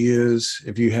those ideas.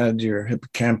 If you had your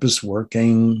hippocampus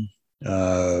working,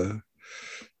 you'll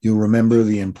remember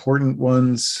the important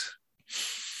ones.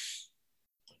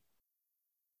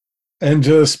 And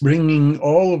just bringing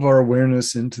all of our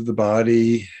awareness into the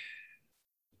body,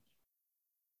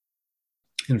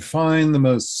 and find the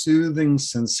most soothing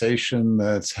sensation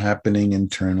that's happening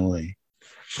internally.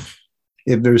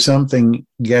 If there's something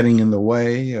getting in the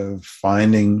way of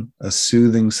finding a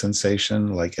soothing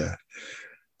sensation, like a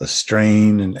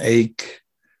strain, an ache,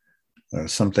 or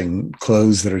something,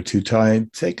 clothes that are too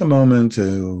tight, take a moment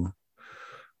to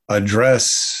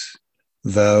address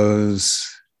those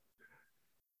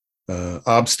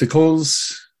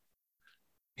obstacles,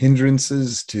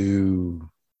 hindrances to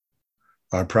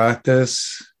our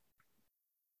practice,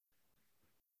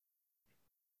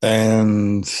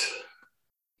 and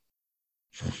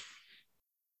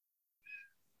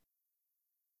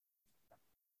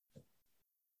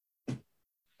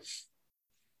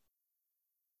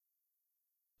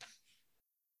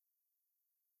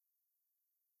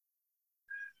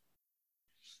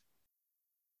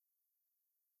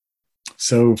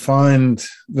so find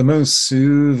the most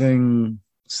soothing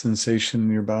sensation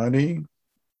in your body.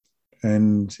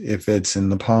 And if it's in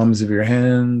the palms of your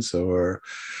hands, or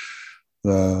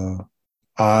the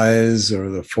eyes,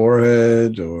 or the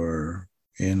forehead, or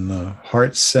in the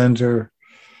heart center,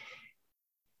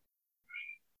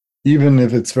 even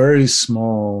if it's very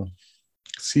small,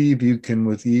 see if you can,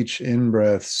 with each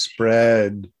in-breath,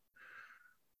 spread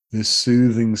this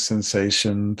soothing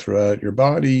sensation throughout your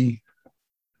body.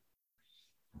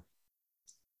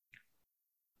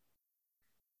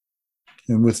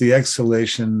 And with the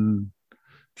exhalation,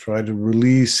 try to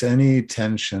release any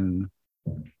tension,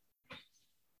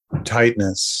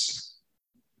 tightness.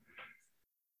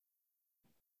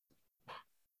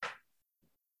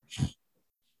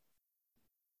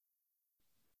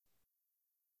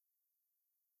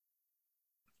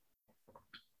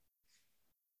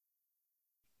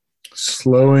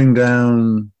 slowing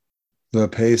down the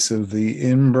pace of the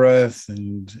in-breath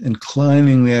and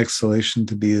inclining the exhalation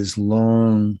to be as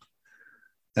long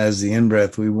as the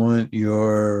in-breath. We want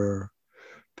your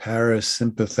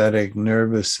parasympathetic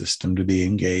nervous system to be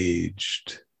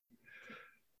engaged.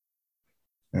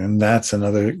 And that's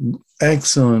another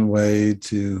excellent way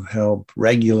to help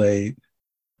regulate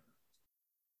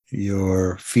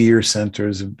your fear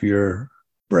centers of your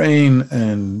brain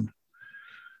and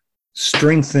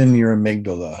strengthen your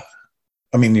amygdala.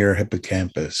 Your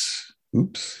hippocampus.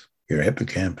 Your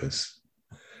hippocampus.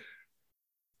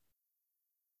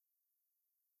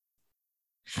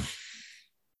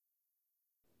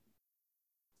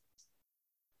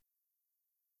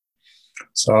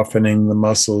 Softening the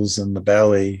muscles in the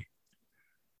belly,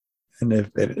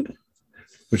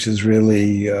 which is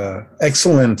really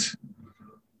excellent.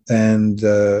 And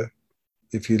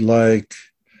if you like,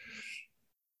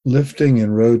 lifting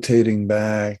and rotating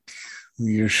back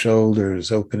your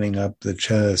shoulders, opening up the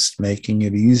chest, making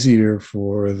it easier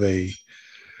for the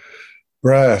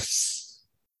breath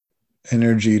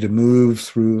energy to move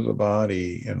through the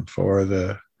body and for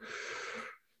the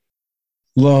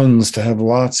lungs to have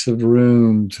lots of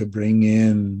room to bring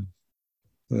in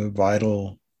the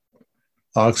vital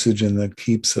oxygen that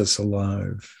keeps us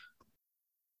alive.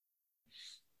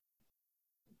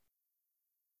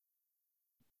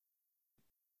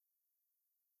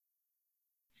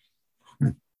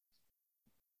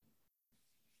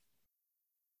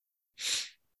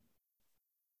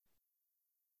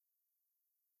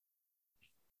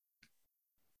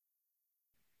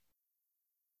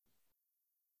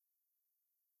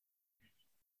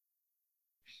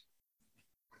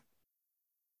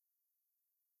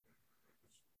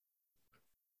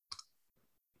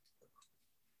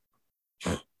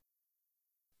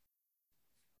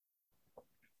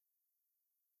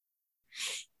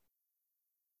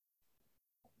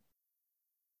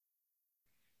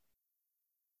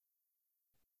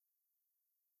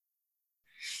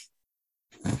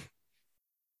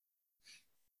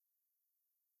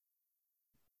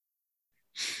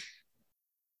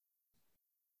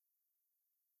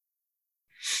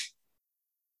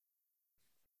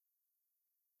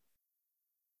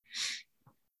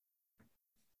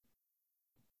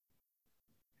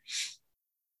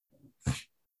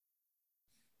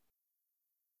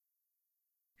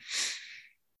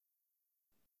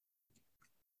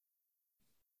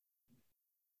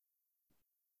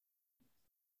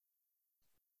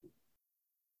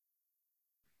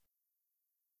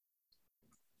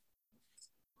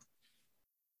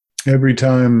 Every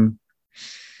time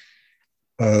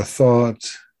a thought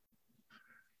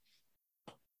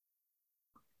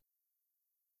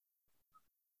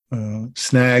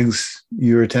snags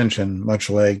your attention,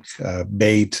 much like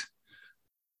bait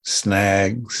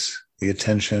snags the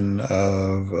attention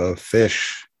of a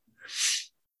fish.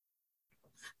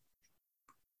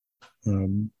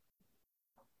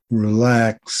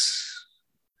 Relax,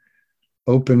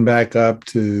 open back up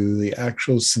to the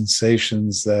actual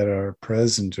sensations that are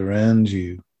present around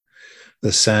you,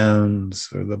 the sounds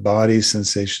or the body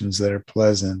sensations that are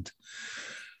pleasant.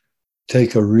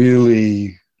 Take a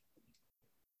really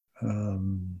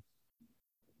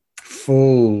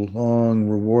full, long,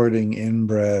 rewarding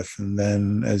in-breath, and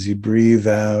then as you breathe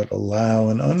out, allow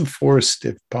an unforced,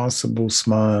 if possible,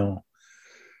 smile.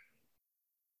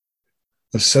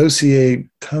 Associate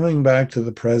coming back to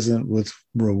the present with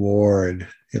reward.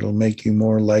 It'll make you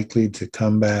more likely to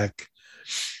come back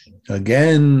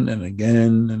again and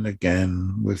again and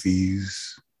again with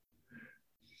ease.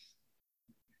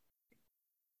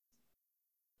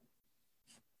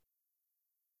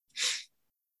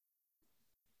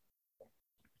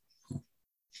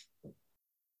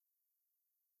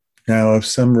 Now, if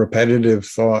some repetitive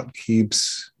thought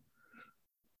keeps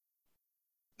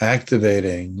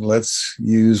activating, let's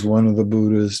use one of the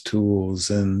Buddha's tools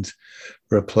and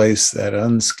replace that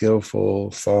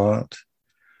unskillful thought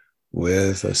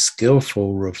with a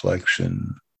skillful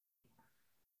reflection,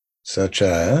 such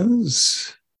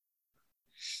as,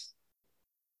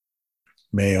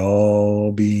 may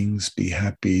all beings be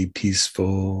happy,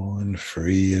 peaceful, and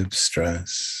free of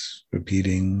stress.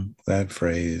 Repeating that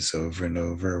phrase over and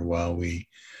over while we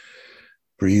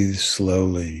breathe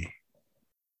slowly.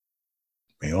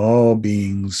 May all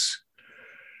beings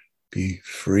be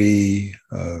free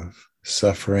of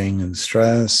suffering and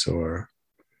stress, or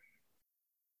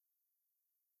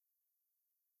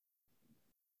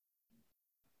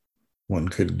one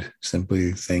could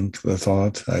simply think the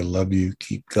thought, I love you,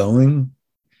 keep going.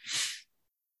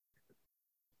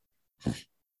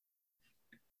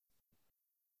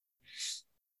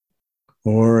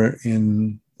 Or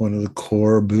in one of the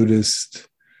core Buddhist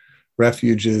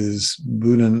refuges,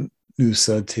 Buddha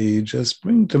Nusati, just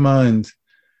bring to mind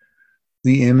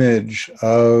the image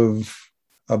of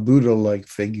a Buddha-like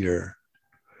figure,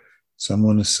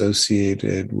 someone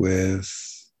associated with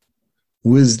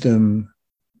wisdom,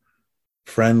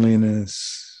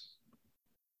 friendliness,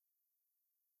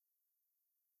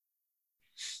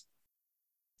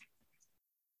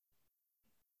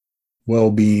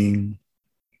 well-being,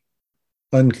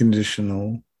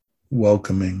 unconditional,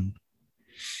 welcoming.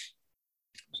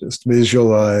 Just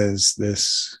visualize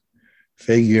this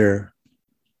figure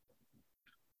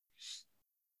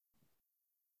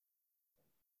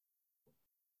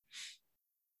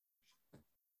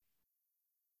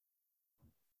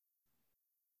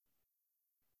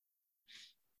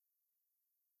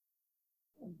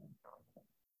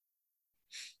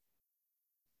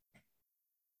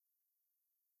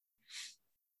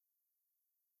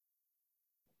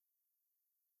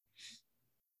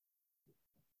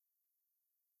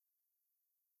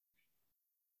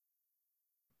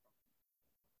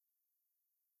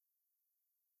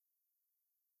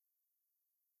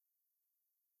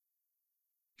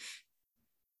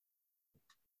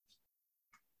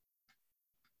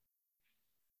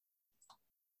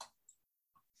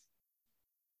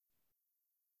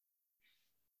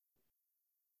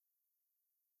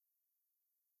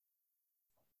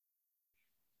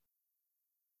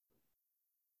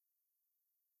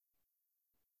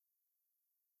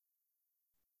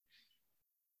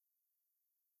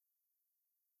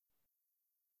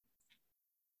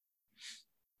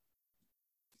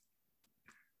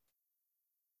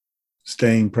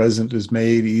staying present is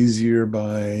made easier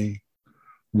by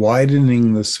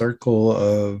widening the circle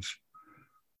of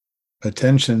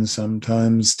attention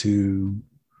sometimes to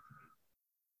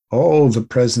all the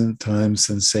present time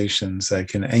sensations that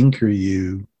can anchor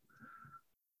you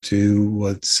to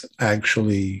what's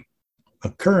actually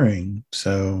occurring.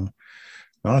 So,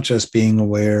 not just being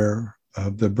aware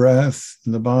of the breath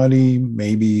in the body,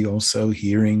 maybe also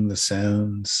hearing the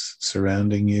sounds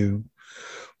surrounding you.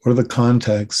 What are the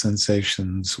contact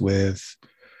sensations with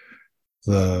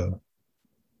the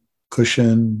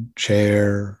cushion,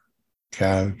 chair,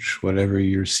 couch, whatever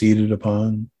you're seated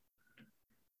upon?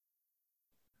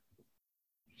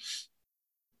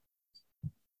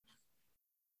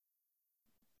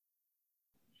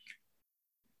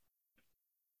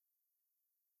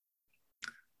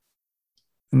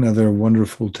 Another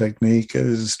wonderful technique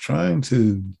is trying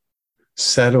to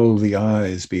settle the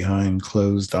eyes behind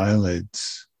closed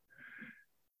eyelids.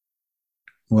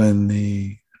 When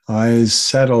the eyes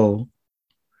settle,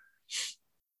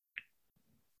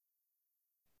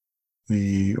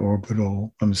 the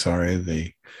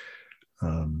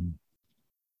um,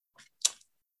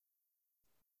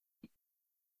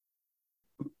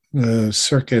 the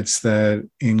circuits that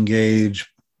engage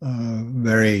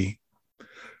very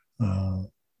uh,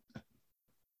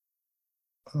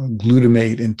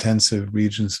 glutamate intensive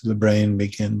regions of the brain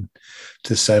begin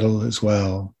to settle as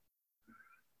well.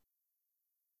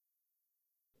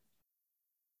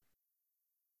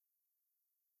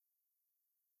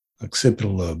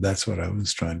 Occipital lobe, that's what I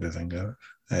was trying to think of,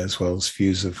 as well as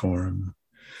fusiform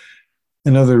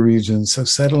and other regions. So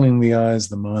settling the eyes,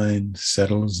 the mind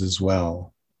settles as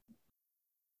well.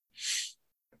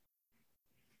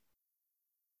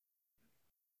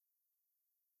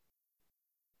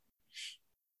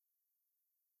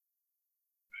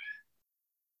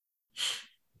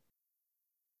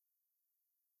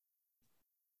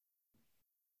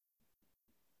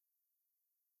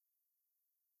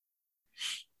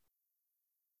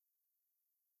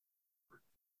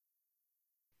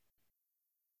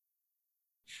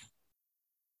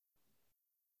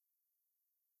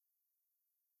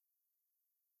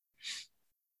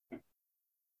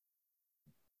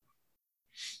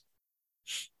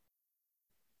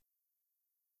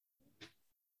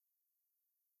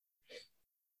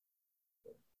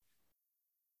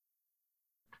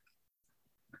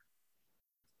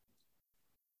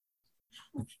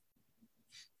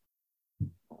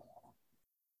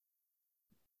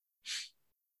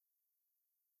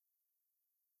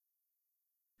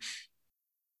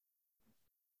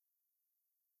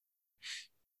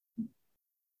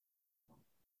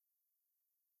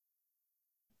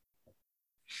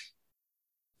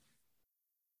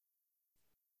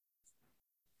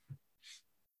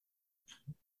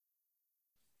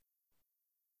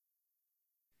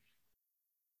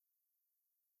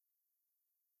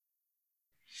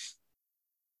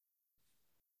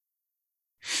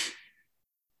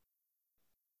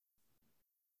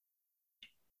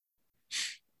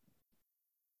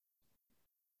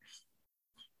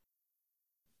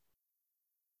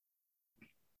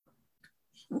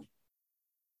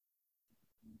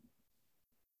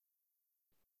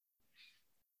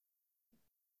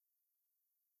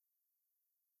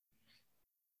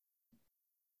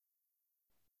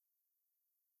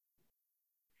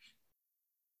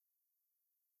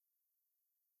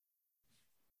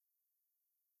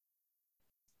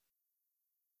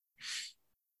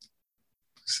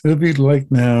 So if you'd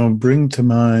like now, bring to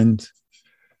mind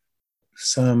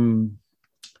some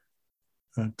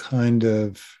kind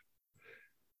of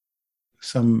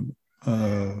some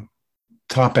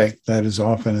topic that is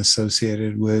often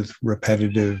associated with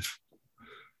repetitive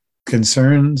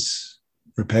concerns,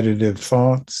 repetitive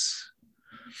thoughts,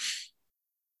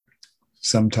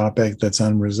 some topic that's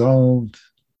unresolved,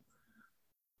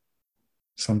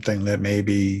 something that may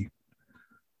be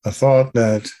a thought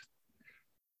that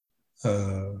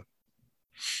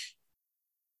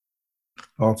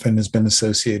often has been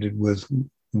associated with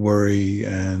worry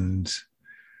and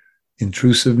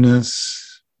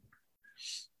intrusiveness.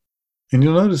 And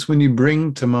you'll notice when you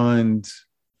bring to mind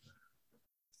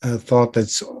a thought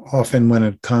that's often when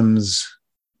it comes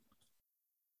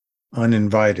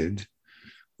uninvited,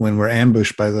 when we're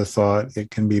ambushed by the thought,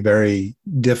 it can be very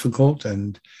difficult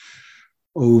and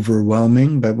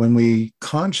overwhelming. But when we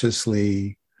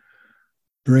consciously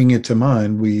bring it to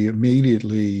mind, we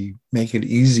immediately make it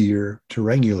easier to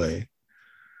regulate.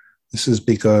 This is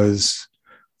because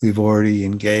we've already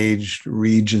engaged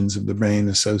regions of the brain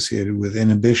associated with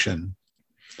inhibition.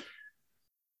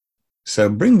 So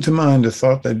bring to mind a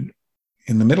thought that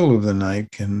in the middle of the night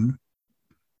can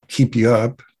keep you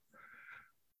up.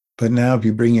 But now if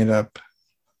you bring it up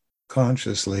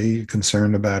consciously, you're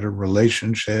concerned about a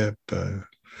relationship, an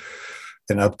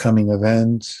upcoming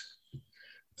event,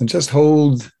 and just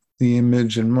hold the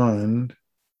image in mind.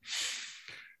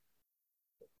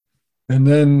 And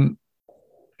then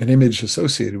an image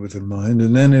associated with the mind.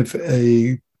 And then if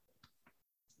a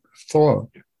thought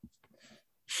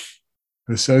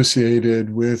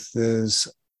associated with this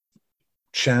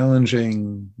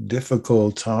challenging,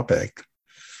 difficult topic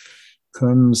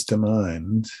comes to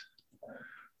mind,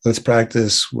 let's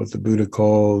practice what the Buddha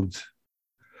called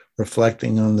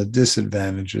reflecting on the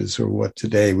disadvantages, or what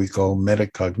today we call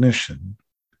metacognition.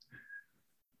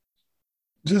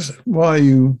 Just while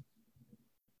you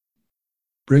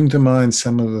bring to mind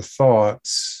some of the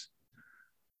thoughts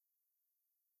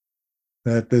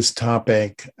that this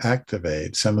topic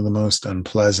activates, some of the most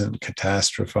unpleasant,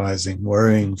 catastrophizing,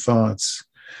 worrying thoughts,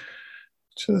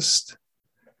 just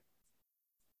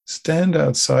stand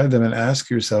outside them and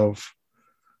ask yourself,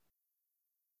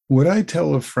 would I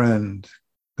tell a friend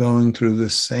going through the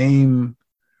same,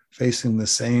 facing the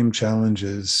same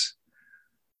challenges,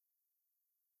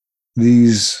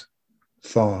 these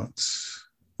thoughts?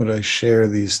 Would I share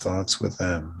these thoughts with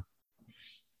them?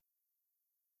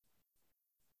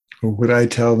 Or would I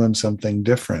tell them something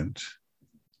different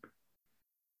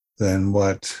than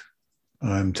what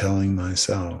I'm telling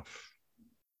myself?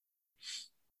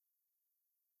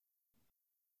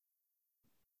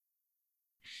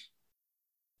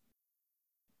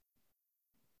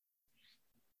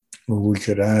 Or we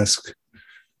could ask,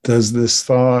 does this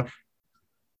thought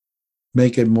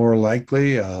make it more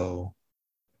likely I'll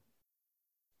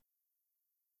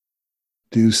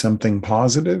do something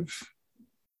positive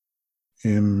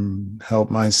and help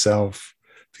myself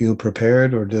feel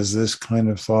prepared? Or does this kind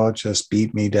of thought just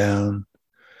beat me down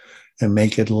and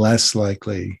make it less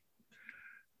likely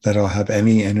that I'll have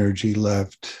any energy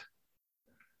left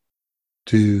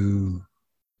to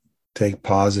take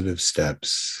positive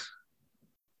steps?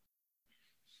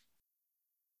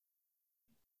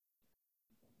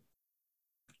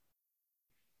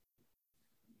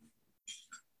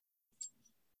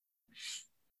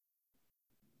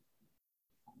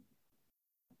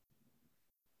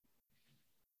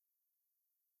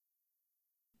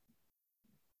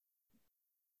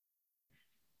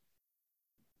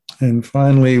 And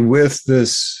finally, with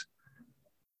this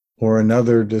or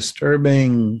another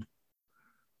disturbing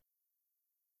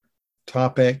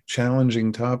topic,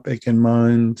 challenging topic in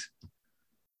mind,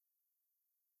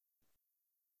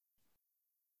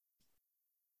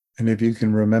 and if you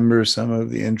can remember some of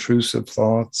the intrusive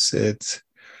thoughts it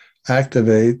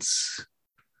activates,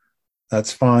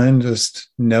 that's fine. Just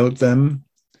note them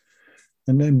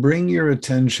and then bring your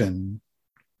attention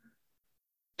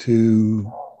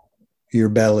to your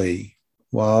belly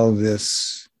while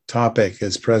this topic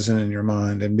is present in your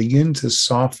mind, and begin to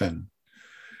soften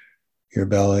your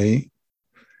belly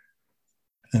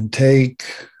and take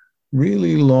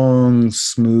really long,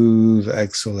 smooth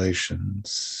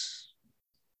exhalations.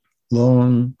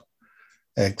 Long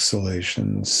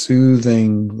exhalations,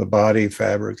 soothing the body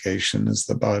fabrication, as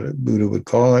the Buddha would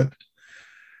call it.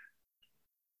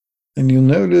 And you'll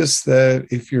notice that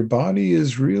if your body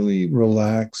is really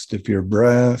relaxed, if your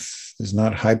breath is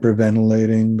not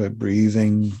hyperventilating, but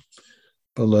breathing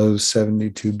below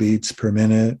 72 beats per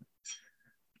minute,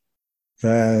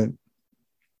 that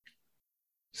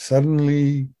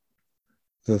suddenly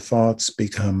the thoughts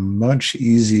become much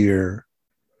easier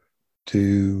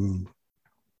to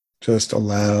just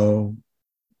allow,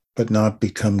 but not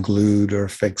become glued or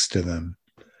fixed to them.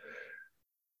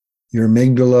 Your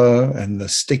amygdala and the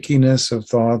stickiness of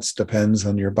thoughts depends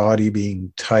on your body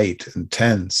being tight and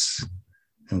tense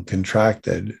and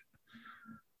contracted.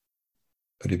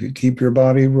 But if you keep your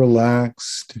body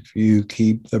relaxed, if you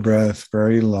keep the breath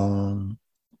very long,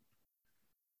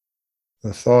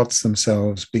 the thoughts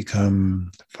themselves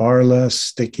become far less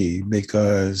sticky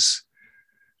because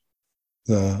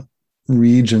the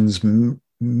regions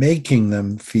making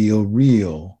them feel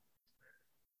real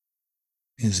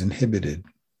is inhibited.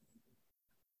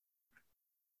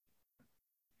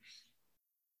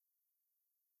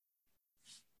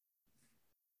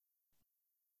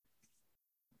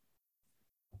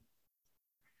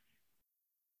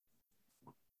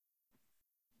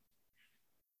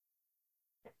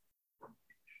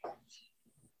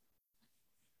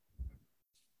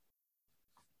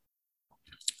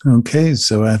 Okay,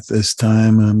 so at this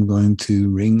time, I'm going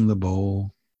to ring the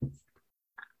bowl.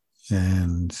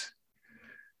 And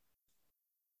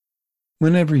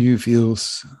whenever you feel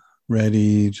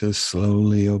ready, just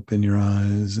slowly open your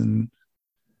eyes and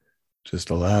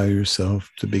just allow yourself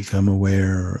to become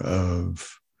aware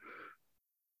of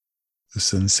the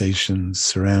sensations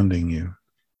surrounding you.